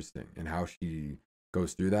is interesting, and how she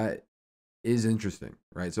goes through that is interesting,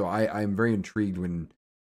 right? So I'm very intrigued when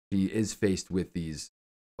she is faced with these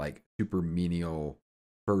like super menial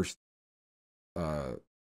first uh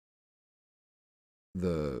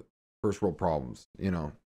the first world problems.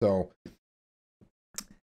 So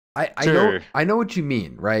I know Sure. I know what you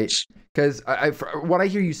mean, right? Because what I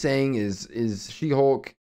hear you saying is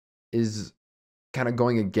She-Hulk is kind of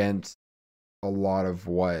going against a lot of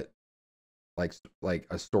what like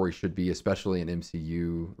a story should be, especially in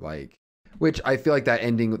MCU, like which I feel like that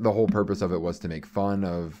ending, the whole purpose of it was to make fun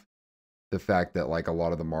of the fact that like a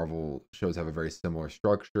lot of the Marvel shows have a very similar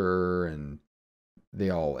structure and they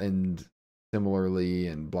all end similarly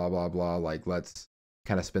and blah blah blah. Like let's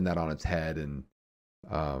kind of spin that on its head and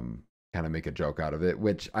kind of make a joke out of it,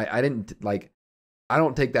 which I didn't like. I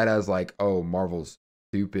don't take that as like, oh, Marvel's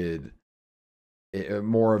stupid.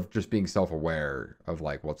 More of just being self-aware of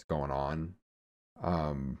like what's going on.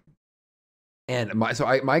 Um, and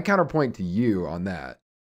my counterpoint to you on that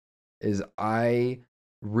is I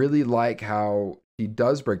really like how she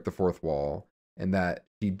does break the fourth wall and that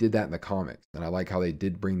she did that in the comics, and I like how they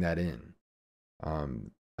did bring that in.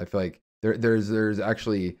 I feel like there's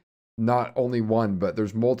actually not only one, but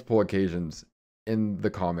there's multiple occasions in the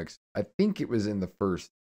comics. I think it was in the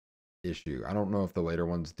first issue. I don't know if the later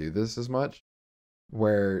ones do this as much,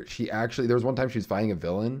 where there was one time she was fighting a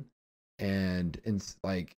villain, and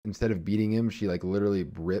like instead of beating him, she like literally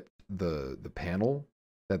ripped the panel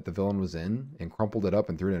that the villain was in and crumpled it up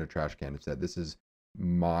and threw it in a trash can and said,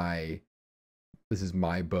 my this is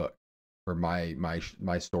my book or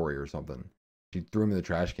my story or something." She threw him in the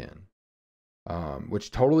trash can,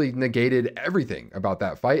 which totally negated everything about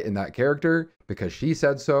that fight and that character because she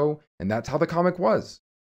said so, and that's how the comic was.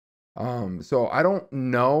 So I don't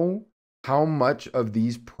know how much of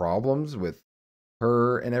these problems with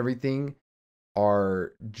her and everything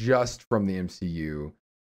are just from the MCU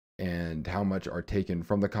and how much are taken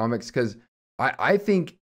from the comics, because I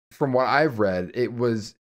think from what I've read, it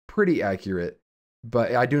was pretty accurate,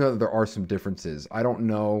 but I do know that there are some differences. I don't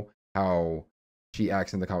know how she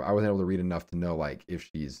acts in the comic. I wasn't able to read enough to know like if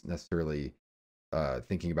she's necessarily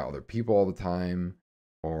thinking about other people all the time,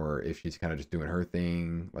 or if she's kind of just doing her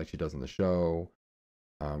thing like she does in the show,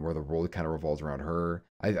 where the world kind of revolves around her.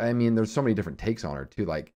 I mean, there's so many different takes on her too.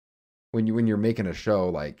 Like when you're making a show,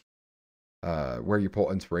 like where you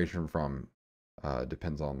pull inspiration from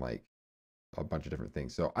depends on like a bunch of different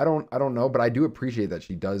things. So I don't know, but I do appreciate that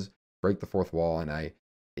she does break the fourth wall, and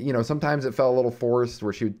sometimes it felt a little forced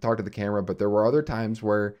where she would talk to the camera, but there were other times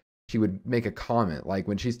where she would make a comment, like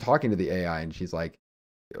when she's talking to the AI and she's like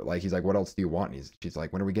he's like, "What else do you want?" And she's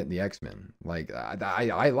like, "When are we getting the X-Men?" Like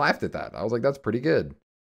I laughed at that. I was like, "That's pretty good."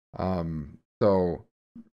 So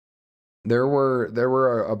there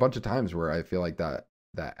were a bunch of times where I feel like that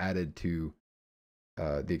added to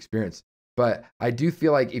the experience. But I do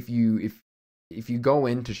feel like if you go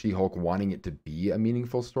into She-Hulk wanting it to be a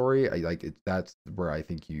meaningful story, I like it. That's where I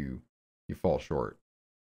think you fall short.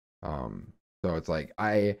 So it's like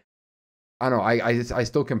I don't know. I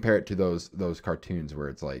still compare it to those cartoons where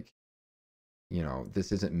it's like,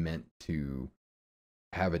 this isn't meant to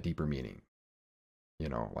have a deeper meaning,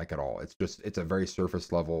 like at all. It's a very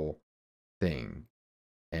surface level thing.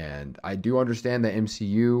 And I do understand the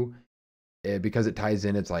MCU, because it ties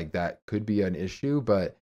in, it's like that could be an issue,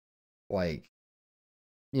 but like,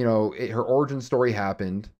 her origin story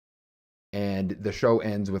happened, and the show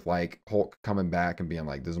ends with like Hulk coming back and being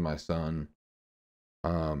like, "This is my son,"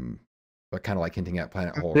 but kind of like hinting at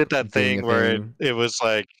Planet Hulk Did that being a thing where thing. it was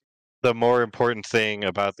like the more important thing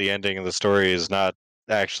about the ending of the story is not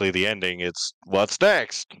actually the ending, it's what's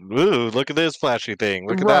next. Ooh, look at this flashy thing.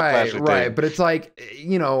 Look at that Right, flashy right. thing. But it's like,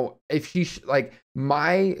 if she like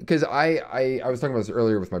because I was talking about this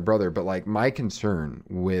earlier with my brother, but like my concern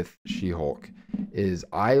with She-Hulk is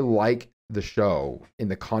I like the show in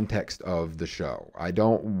the context of the show. I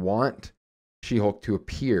don't want She-Hulk to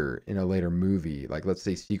appear in a later movie. Like, let's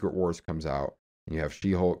say Secret Wars comes out and you have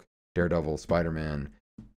She-Hulk, Daredevil, Spider-Man,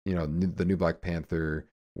 the new Black Panther,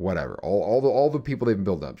 whatever. All the people they've been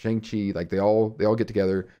building up. Shang-Chi, like they all get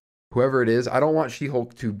together. Whoever it is, I don't want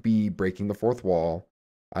She-Hulk to be breaking the fourth wall.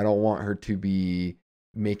 I don't want her to be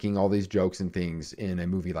making all these jokes and things in a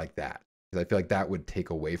movie like that, because I feel like that would take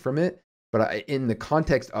away from it. But in the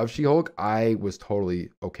context of She-Hulk, I was totally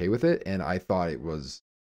okay with it, and I thought it was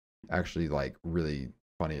actually like really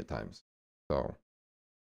funny at times. So,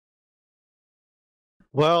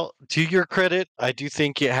 Well, to your credit, I do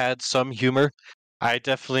think it had some humor. I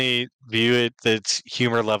definitely view it its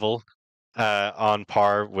humor level on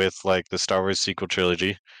par with like the Star Wars sequel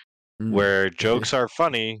trilogy, where jokes are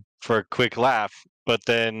funny for a quick laugh, but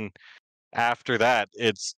then after that,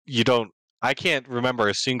 it's you don't. I can't remember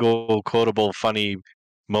a single quotable funny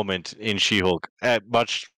moment in She-Hulk,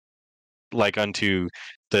 much like unto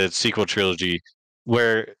the sequel trilogy,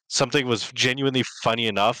 where something was genuinely funny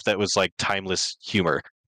enough that was like timeless humor.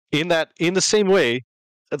 In the same way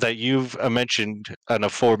that you've mentioned an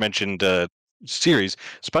aforementioned series,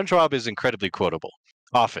 SpongeBob is incredibly quotable,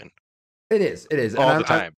 often, it is, and all the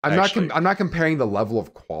time, I'm not actually. I'm not comparing the level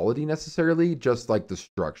of quality necessarily, just like the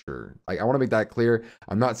structure. Like, I want to make that clear.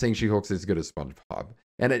 I'm not saying She-Hulk's as good as SpongeBob,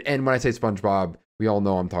 and when I say SpongeBob, we all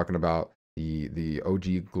know I'm talking about the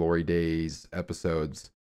OG Glory Days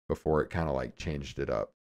episodes before it kind of like changed it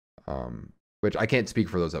up. Which I can't speak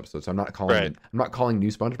for those episodes, so Right. I'm not calling new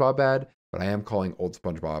SpongeBob bad, but I am calling old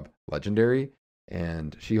SpongeBob legendary.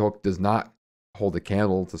 And She-Hulk does not hold a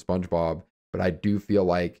candle to SpongeBob, but I do feel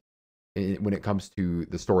like when it comes to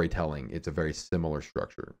the storytelling, it's a very similar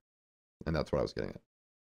structure, and that's what I was getting at.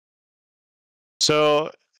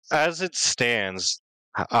 So, as it stands,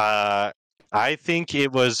 uh, I think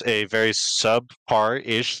it was a very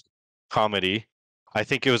subpar-ish comedy. I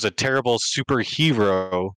think it was a terrible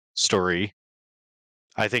superhero story.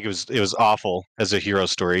 I think it was awful as a hero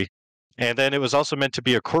story. And then it was also meant to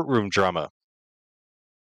be a courtroom drama.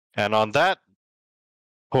 And on that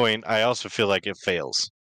point, I also feel like it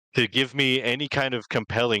fails to give me any kind of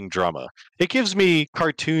compelling drama. It gives me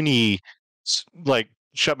cartoony, like,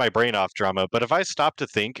 shut my brain off drama. But if I stop to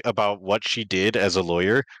think about what she did as a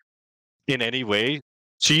lawyer in any way,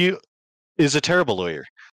 she is a terrible lawyer.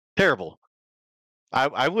 Terrible.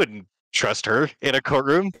 I wouldn't trust her in a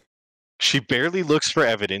courtroom. She barely looks for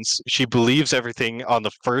evidence. She believes everything on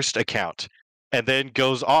the first account and then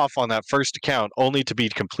goes off on that first account only to be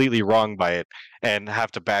completely wrong by it and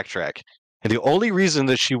have to backtrack. And the only reason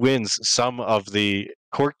that she wins some of the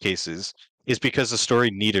court cases is because the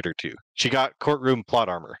story needed her to. She got courtroom plot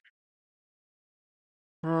armor.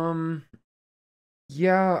 Um,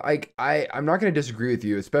 yeah, I'm not going to disagree with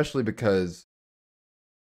you, especially because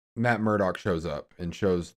Matt Murdock shows up and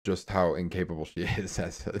shows just how incapable she is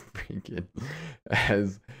as a freaking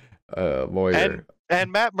as a lawyer.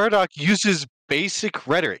 And Matt Murdock uses basic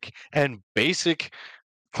rhetoric and basic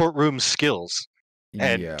courtroom skills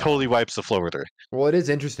and Yeah. totally wipes the floor with her. Well, it is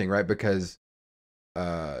interesting, right? Because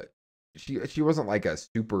uh she wasn't like a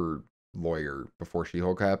super lawyer before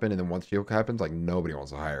She-Hulk happened, and then once She-Hulk happens, like nobody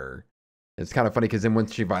wants to hire her. It's kind of funny because then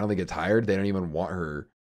once she finally gets hired, they don't even want her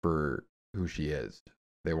for who she is.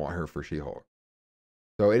 They want her for She-Hulk.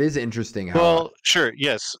 So it is interesting how Well, sure,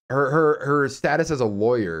 yes. her status as a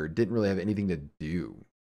lawyer didn't really have anything to do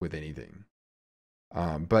with anything.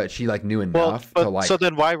 But she like knew Well, enough to but so like,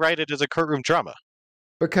 then why write it as a courtroom drama?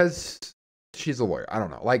 because she's a lawyer. I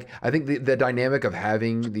don't know. Like, I think the dynamic of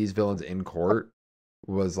having these villains in court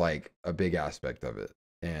was like a big aspect of it.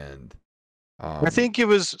 And I think it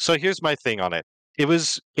was so here's my thing on it.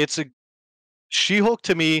 It's a She-Hulk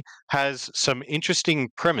to me has some interesting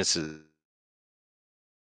premises,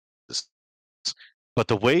 but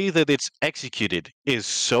the way that it's executed is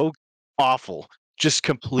so awful, just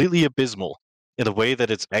completely abysmal in the way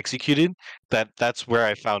that it's executed that that's where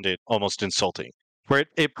I found it almost insulting. where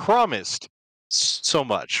it promised so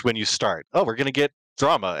much when you start. Oh, we're gonna get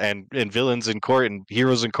drama and villains in court and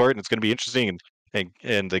heroes in court, and it's gonna be interesting,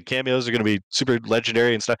 and the cameos are gonna be super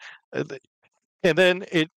legendary and stuff. And then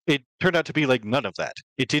it turned out to be like none of that.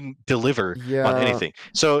 It didn't deliver on Yeah. anything.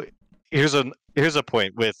 So here's a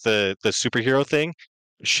point with the superhero thing.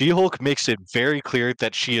 She-Hulk makes it very clear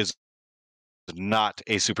that she is not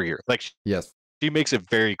a superhero. Like Yes. she makes it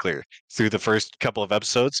very clear through the first couple of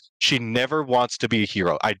episodes. She never wants to be a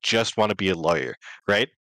hero. I just want to be a lawyer, right?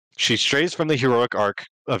 She strays from the heroic arc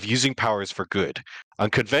of using powers for good,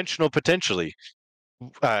 unconventional potentially,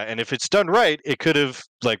 and if it's done right, it could have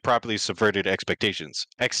like properly subverted expectations.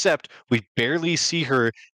 Except we barely see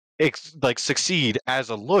her like succeed as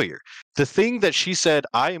a lawyer. The thing that she said,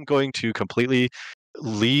 I am going to completely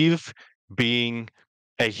leave being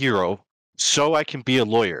a hero so I can be a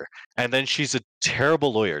lawyer. And then she's a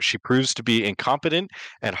terrible lawyer. She proves to be incompetent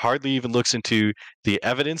and hardly even looks into the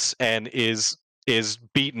evidence and is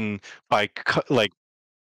beaten by like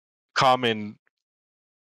common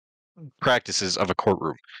practices of a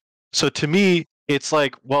courtroom. So to me, it's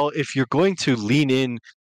like, well, if you're going to lean in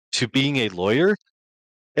to being a lawyer,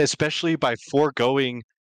 especially by foregoing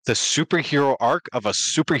the superhero arc of a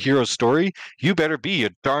superhero story, you better be a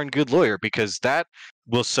darn good lawyer because that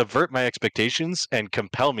will subvert my expectations and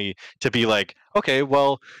compel me to be like, okay,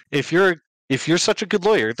 well, if you're such a good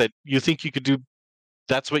lawyer that you think you could do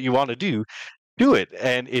that's what you want to do it.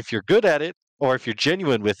 And if you're good at it or if you're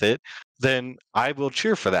genuine with it, then I will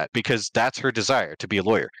cheer for that because that's her desire to be a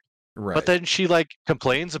lawyer. But Right. then she like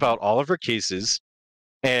complains about all of her cases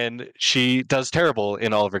and she does terrible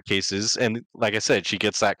in all of her cases. And like I said, she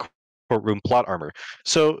gets that courtroom plot armor.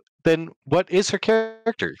 So then what is her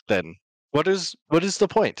character then? What is the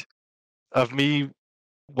point of me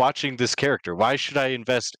watching this character? Why should I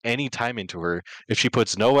invest any time into her if she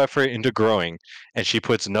puts no effort into growing and she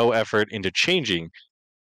puts no effort into changing?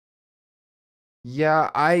 Yeah,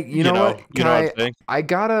 you You know know, what? you know what I'm saying?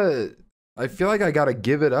 I feel like I gotta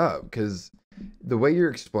give it up because the way you're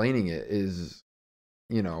explaining it is,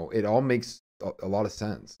 it all makes a lot of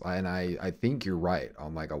sense. And I think you're right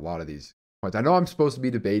on like a lot of these points. I know I'm supposed to be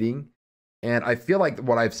debating, and I feel like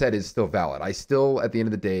what I've said is still valid. I still, at the end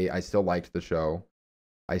of the day, I still liked the show.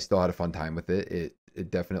 I still had a fun time with it. It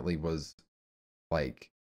definitely was like,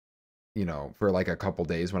 for like a couple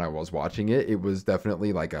days when I was watching it, it was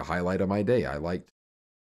definitely like a highlight of my day. I liked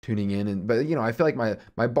tuning in, but I feel like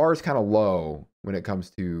my bar is kind of low when it comes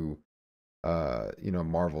to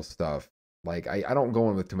Marvel stuff. Like I don't go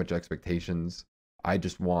in with too much expectations. I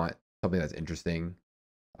just want something that's interesting.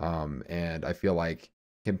 And I feel like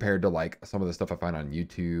compared to like some of the stuff I find on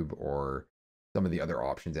YouTube or some of the other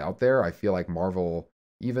options out there, I feel like Marvel,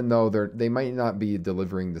 even though they might not be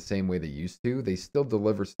delivering the same way they used to, they still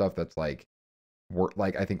deliver stuff that's like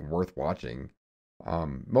I think worth watching.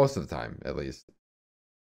 Most of the time, at least.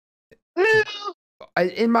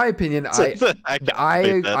 In my opinion, I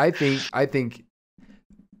think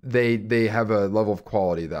they have a level of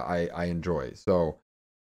quality that I enjoy. So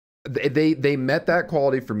they met that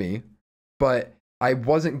quality for me, but I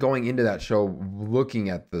wasn't going into that show looking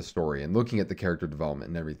at the story and looking at the character development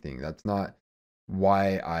and everything. That's not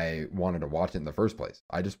why I wanted to watch it in the first place.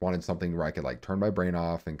 I just wanted something where I could like turn my brain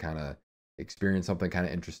off and kind of experience something kind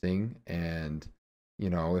of interesting. And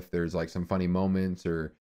if there's like some funny moments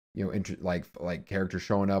or like characters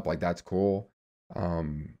showing up, like that's cool.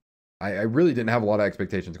 I really didn't have a lot of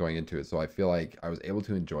expectations going into it, so I feel like I was able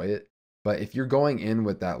to enjoy it. But if you're going in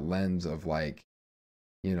with that lens of like,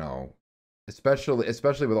 especially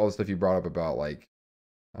with all the stuff you brought up about like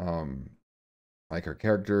her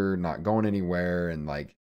character not going anywhere and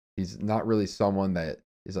like he's not really someone that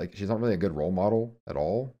is like she's not really a good role model at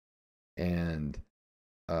all, and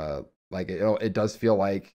like it does feel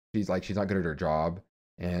like she's not good at her job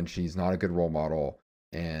and she's not a good role model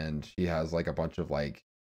and she has like a bunch of like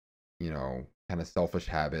kind of selfish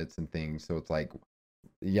habits and things. So it's like,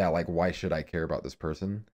 yeah, like why should I care about this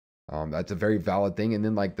person? That's a very valid thing. And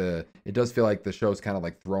then like it does feel like the show's kind of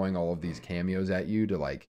like throwing all of these cameos at you to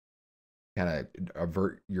like kind of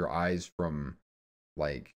avert your eyes from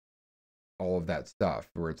like all of that stuff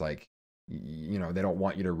where it's like, they don't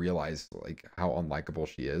want you to realize like how unlikable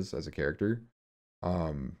she is as a character.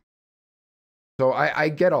 So I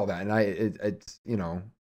get all that, and it's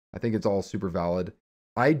I think it's all super valid.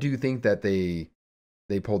 I do think that they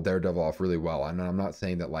pulled Daredevil off really well. And I'm not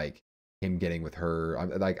saying that like him getting with her, I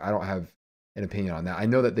don't have an opinion on that. I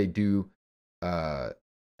know that they do have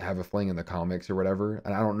a fling in the comics or whatever,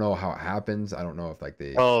 and I don't know how it happens. I don't know if like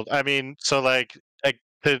they. Well, I mean, so like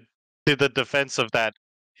to the defense of that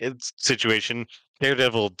situation,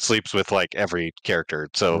 Daredevil sleeps with like every character,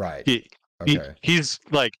 so Right. he, Okay. he's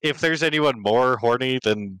like, if there's anyone more horny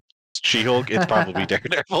than She-Hulk, it's probably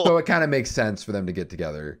Daredevil. So it kind of makes sense for them to get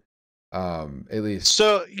together, at least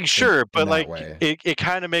So sure, in but that like way. it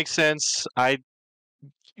kind of makes sense.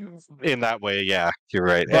 In that way, yeah, you're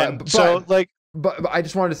right. And But so but like, but I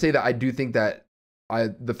just wanted to say that I do think that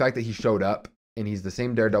the fact that he showed up and he's the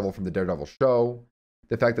same Daredevil from the Daredevil show,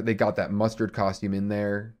 the fact that they got that mustard costume in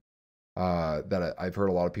there, that I've heard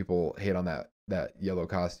a lot of people hate on that yellow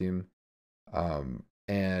costume,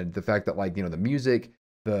 and the fact that like the music,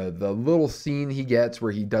 the little scene he gets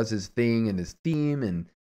where he does his thing and his theme, and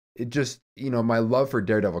it just my love for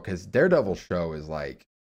Daredevil, because Daredevil show is like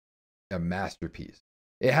a masterpiece.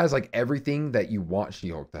 It has like everything that you want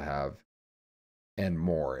She-Hulk to have and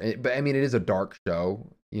more. But I mean, it is a dark show.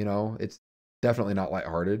 It's definitely not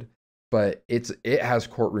lighthearted, but it has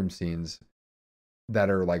courtroom scenes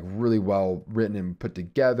that are like really well written and put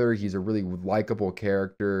together. He's a really likable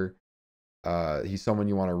character. He's someone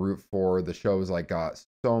you want to root for. The show's like got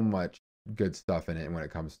so much good stuff in it when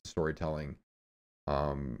it comes to storytelling.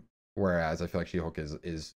 Whereas I feel like She-Hulk is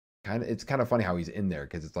it's kind of funny how he's in there,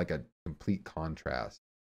 because it's like a complete contrast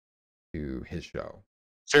to his show.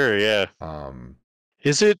 sure, yeah. Um,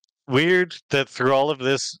 Is it weird that through all of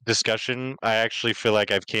this discussion, I actually feel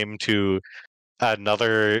like I've came to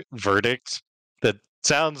another verdict that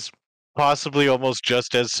sounds possibly almost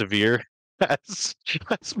just as severe as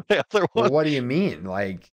my other well, one? what do you mean?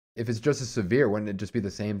 Like, if it's just as severe, wouldn't it just be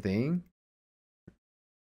the same thing?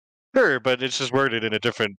 Sure, but it's just worded in a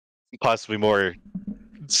different, possibly more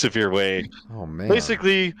severe way. Oh man.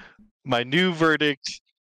 Basically, my new verdict,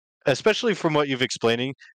 especially from what you've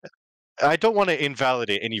explaining, I don't want to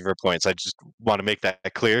invalidate any of your points. I just want to make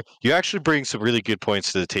that clear. You actually bring some really good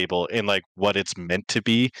points to the table in like what it's meant to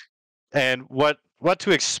be and what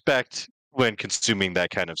to expect when consuming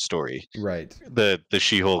that kind of story. Right. The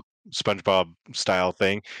She-Hulk SpongeBob style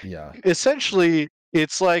thing. Yeah. Essentially,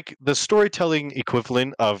 it's like the storytelling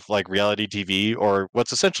equivalent of like reality TV or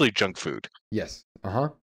what's essentially junk food, Yes. Uh-huh.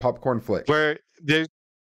 Popcorn flick. where the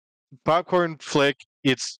popcorn flick,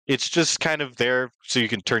 it's just kind of there so you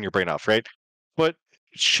can turn your brain off, right? But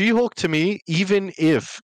She-Hulk to me, even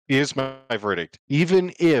if is my verdict,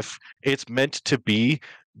 even if it's meant to be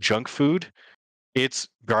junk food, it's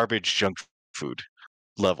garbage junk food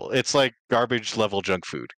level. It's like garbage level junk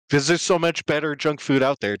food because there's so much better junk food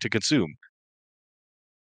out there to consume.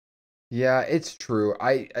 Yeah, it's true.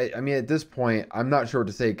 I mean, at this point, I'm not sure what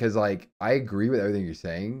to say, because like I agree with everything you're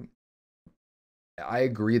saying. I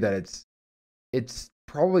agree that it's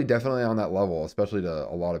probably definitely on that level, especially to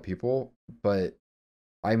a lot of people. But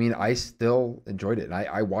I mean, I still enjoyed it, and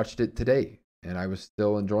I watched it today, and I was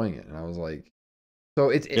still enjoying it, and I was like,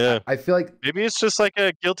 so Yeah, I feel like, maybe it's just like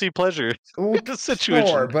a guilty pleasure well, sure,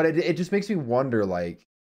 situation. but it just makes me wonder, like,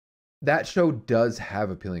 that show does have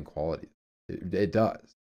appealing qualities. It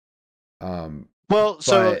does. Um, Well,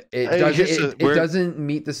 so but it we're doesn't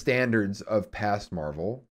meet the standards of past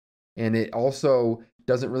Marvel, and it also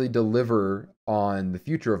doesn't really deliver on the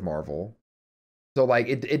future of Marvel. So like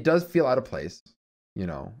it does feel out of place,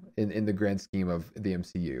 in the grand scheme of the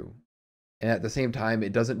MCU. And at the same time,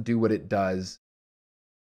 it doesn't do what it does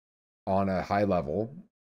on a high level.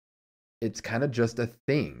 It's kind of just a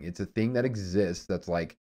thing. It's a thing that exists that's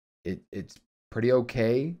like it's pretty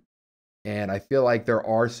okay. And I feel like there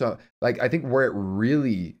are some, like, I think where it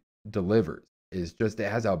really delivers is just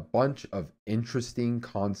it has a bunch of interesting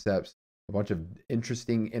concepts, a bunch of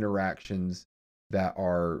interesting interactions that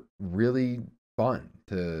are really fun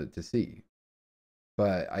to see.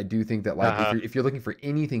 But I do think that like uh-huh. if you're looking for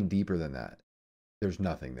anything deeper than that, there's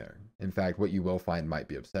nothing there. In fact, what you will find might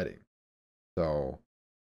be upsetting. So,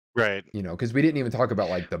 Right. because we didn't even talk about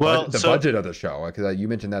like Well, the so budget of the show, because you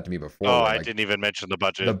mentioned that to me before, oh, where I like didn't even mention the the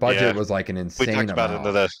budget. budget Yeah, was like an we insane talked about it in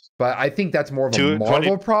amount. the But I think that's more of a 20.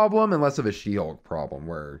 Marvel problem and less of a She-Hulk problem,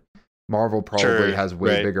 where Marvel probably Sure, has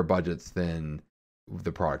way right. bigger budgets than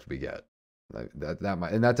the product we get. Like that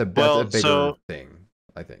might, and that's a Well, bigger so thing,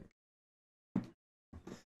 I think.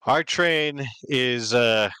 our train is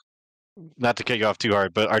not to cut you off too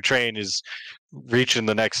hard, but our train is reaching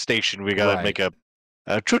the next station. We gotta Right. make a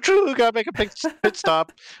choo choo. We gotta make a pit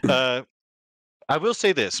stop. Uh, I will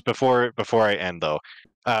say this before I end though.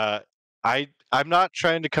 Uh, I'm not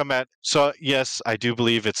trying to come at. So yes, I do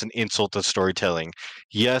believe it's an insult to storytelling.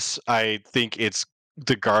 Yes, I think it's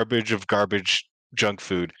the garbage of garbage junk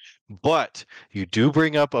food. But you do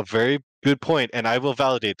bring up a very good point, and I will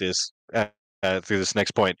validate this through this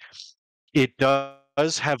next point. It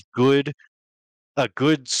does have a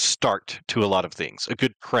good start to a lot of things, a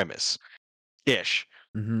good premise ish.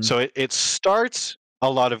 Mm-hmm. So it starts a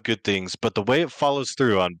lot of good things, but the way it follows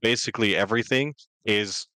through on basically everything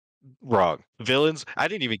is wrong. Villains, I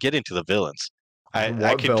didn't even get into the villains. I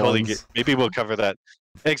What can totally get, villains? maybe we'll cover that.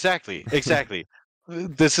 Exactly, exactly.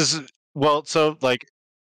 This is, well, so like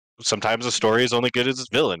sometimes a story is only good as its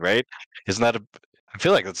villain, right? Isn't that a, I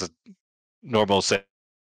feel like that's a normal saying.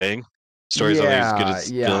 Story's only as good Yeah,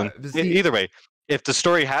 as yeah. villain. But see, Either way, if the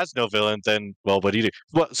story has no villain, then well, what do you do?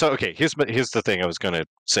 Well, so okay, here's the thing I was gonna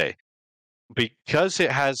say. Because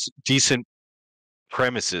it has decent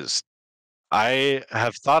premises, I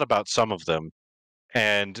have thought about some of them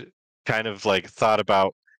and kind of like thought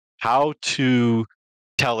about how to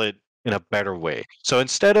tell it in a better way. So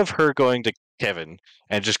instead of her going to Kevin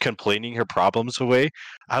and just complaining her problems away,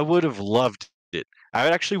 I would have loved it. I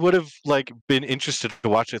actually would have like been interested to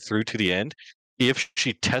watch it through to the end if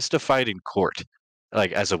she testified in court,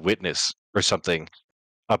 like as a witness or something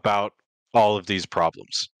about all of these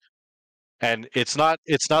problems. And it's not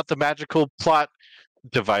the magical plot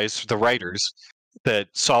device, the writers that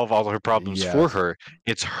solve all her problems for yes. her.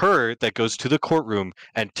 It's her that goes to the courtroom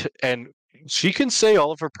and she can say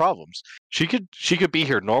all of her problems. She could be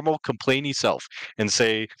her normal complainy self and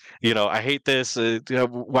say, I hate this.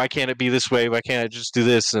 Why can't it be this way? Why can't I just do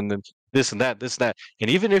this and then this and that, this and that? And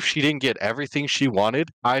even if she didn't get everything she wanted,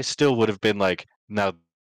 I still would have been like, now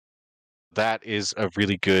that is a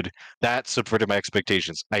really good. That subverted my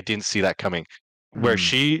expectations. I didn't see that coming. Where Mm,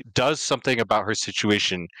 she does something about her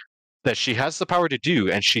situation that she has the power to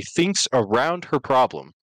do, and she thinks around her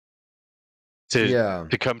problem to yeah.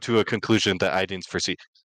 to come to a conclusion that I didn't foresee.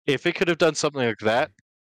 If it could have done something like that,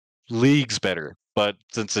 leagues better. But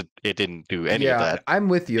since it didn't do any of Yeah, that, I'm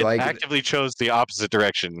with you. it Like, actively chose the opposite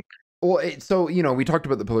direction. well, so we talked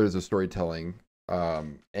about the pillars of storytelling,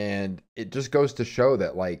 and it just goes to show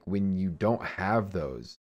that like when you don't have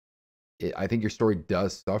those, I think your story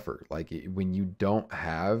does suffer. Like when you don't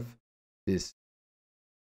have this,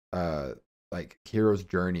 uh, like hero's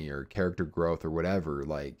journey or character growth or whatever,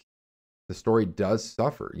 like the story does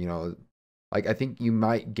suffer. Like I think you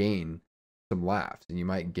might gain some laughs and you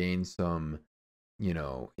might gain some,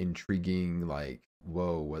 intriguing, like,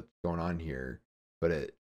 whoa, what's going on here?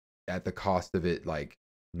 But at the cost of it, like,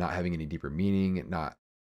 not having any deeper meaning, not,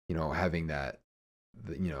 having that,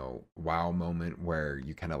 wow moment where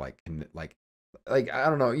you kind of like can like I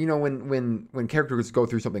don't know, when characters go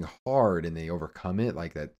through something hard and they overcome it,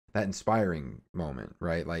 like that inspiring moment,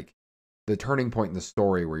 right? Like the turning point in the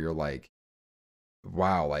story where you're like,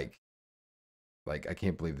 wow, like I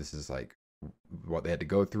can't believe this is like what they had to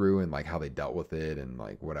go through and like how they dealt with it and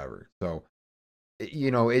like whatever. So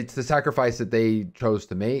it's the sacrifice that they chose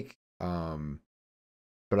to make.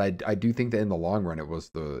 But I do think that in the long run it was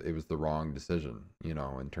the wrong decision,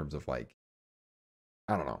 in terms of like,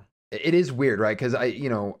 I don't know. It is weird, right? Because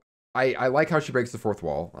I like how she breaks the fourth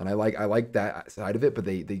wall, and I like that side of it, but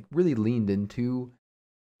they really leaned into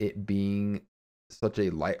it being such a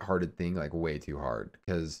lighthearted thing, like way too hard.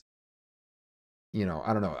 Because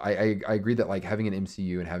I don't know. I agree that like having an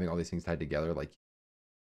MCU and having all these things tied together, like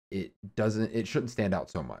it shouldn't stand out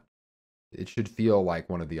so much. It should feel like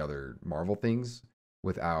one of the other Marvel things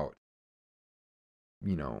without,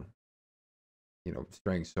 you know,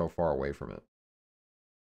 straying so far away from it.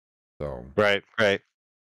 So, Right, right.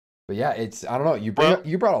 but yeah, it's I don't know. Well,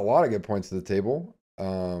 You brought a lot of good points to the table.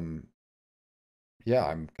 Yeah,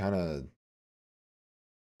 I'm kind of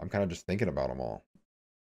just thinking about them all.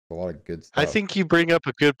 A lot of good I stuff. think you bring up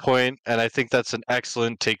a good point, and I think that's an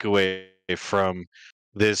excellent takeaway from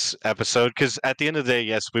this episode. Because at the end of the day,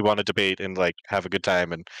 yes, we want to debate and like have a good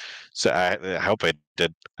time, and so I hope I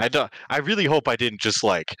did. I don't. I really hope I didn't just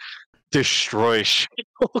like destroy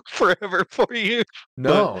She-Hulk forever for you. But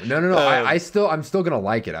No, no, no, no. I'm still gonna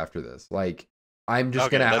like it after this. Like, I'm just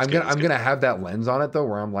gonna, okay, that's I'm good. gonna, That's I'm good. gonna have that lens on it though,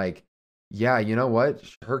 where I'm like, yeah, you know what?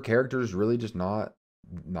 Her character is really just not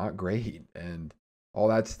great and all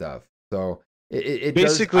that stuff. So it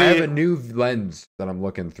does. I have Basically, a new lens that I'm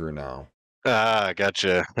looking through now.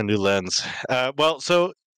 gotcha. A new lens. Well,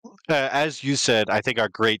 so as you said, I think our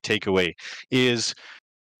great takeaway is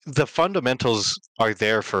the fundamentals are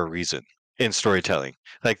there for a reason in storytelling.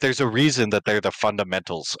 Like there's a reason that they're the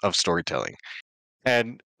fundamentals of storytelling.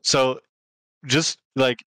 And so just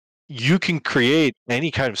like you can create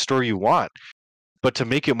any kind of story you want, but to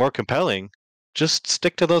make it more compelling, just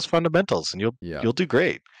stick to those fundamentals and you'll Yeah, you'll do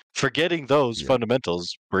great. Forgetting those yeah,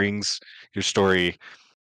 fundamentals brings your story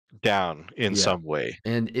down in yeah. some way.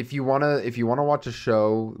 And if you wanna watch a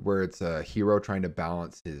show where it's a hero trying to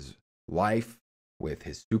balance his life with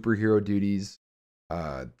his superhero duties,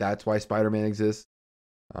 that's why Spider-Man exists.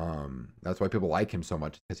 That's why people like him so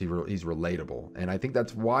much, because he's relatable, and I think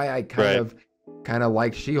that's why I kind of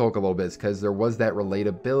like She-Hulk a little bit, because there was that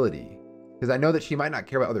relatability. Because I know that she might not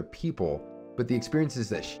care about other people, but the experiences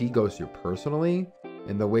that she goes through personally,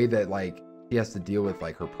 and the way that like she has to deal with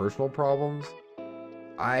like her personal problems,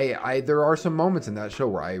 there are some moments in that show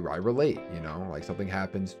where I relate. You know, like something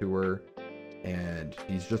happens to her, and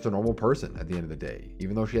she's just a normal person at the end of the day.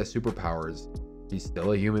 Even though she has superpowers, she's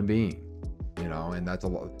still a human being. You know, and that's a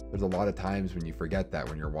lot. There's a lot of times when you forget that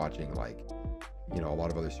when you're watching, like, you know, a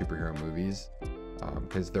lot of other superhero movies,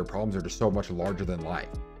 because their problems are just so much larger than life.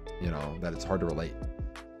 You know, that it's hard to relate.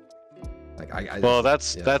 Like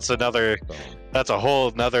that's a whole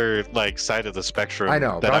another like side of the spectrum. I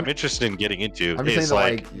know that I'm interested in getting into. I'm just it's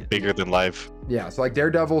saying like bigger than life. Yeah, so like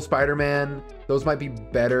Daredevil, Spider-Man, those might be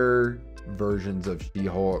better versions of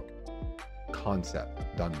She-Hulk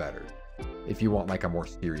concept done better. If you want like a more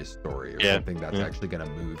serious story or something that's actually gonna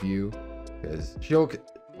move you, because She-Hulk,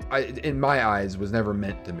 in my eyes, was never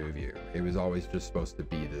meant to move you. It was always just supposed to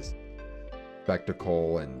be this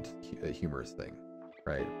spectacle and a humorous thing,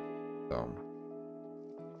 right? So,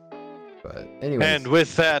 but anyways. And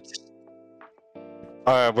with that,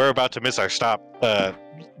 we're about to miss our stop.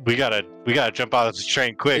 We gotta jump out of this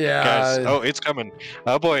train quick, guys. Oh, it's coming.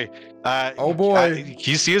 Oh boy.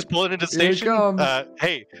 You see us pulling into the station?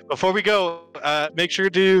 Hey, before we go, make sure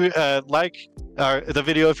to like the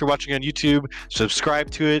video if you're watching on YouTube.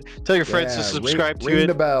 Subscribe to it. Tell your friends to subscribe to it. Ring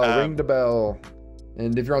the bell. Ring the bell.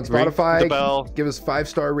 And if you're on Spotify, give us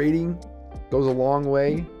 5-star rating. Goes a long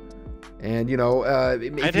way. And you know,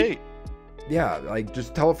 like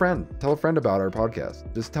just tell a friend about our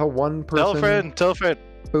podcast. Just tell one person. Tell a friend.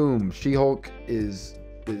 Boom. She-Hulk is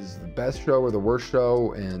the best show or the worst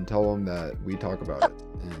show, and tell them that we talk about it.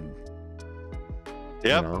 And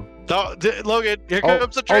yep. You know. Logan, here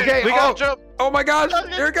comes the train. Okay. We gotta jump. Oh my gosh!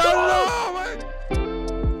 Here it goes! Oh my.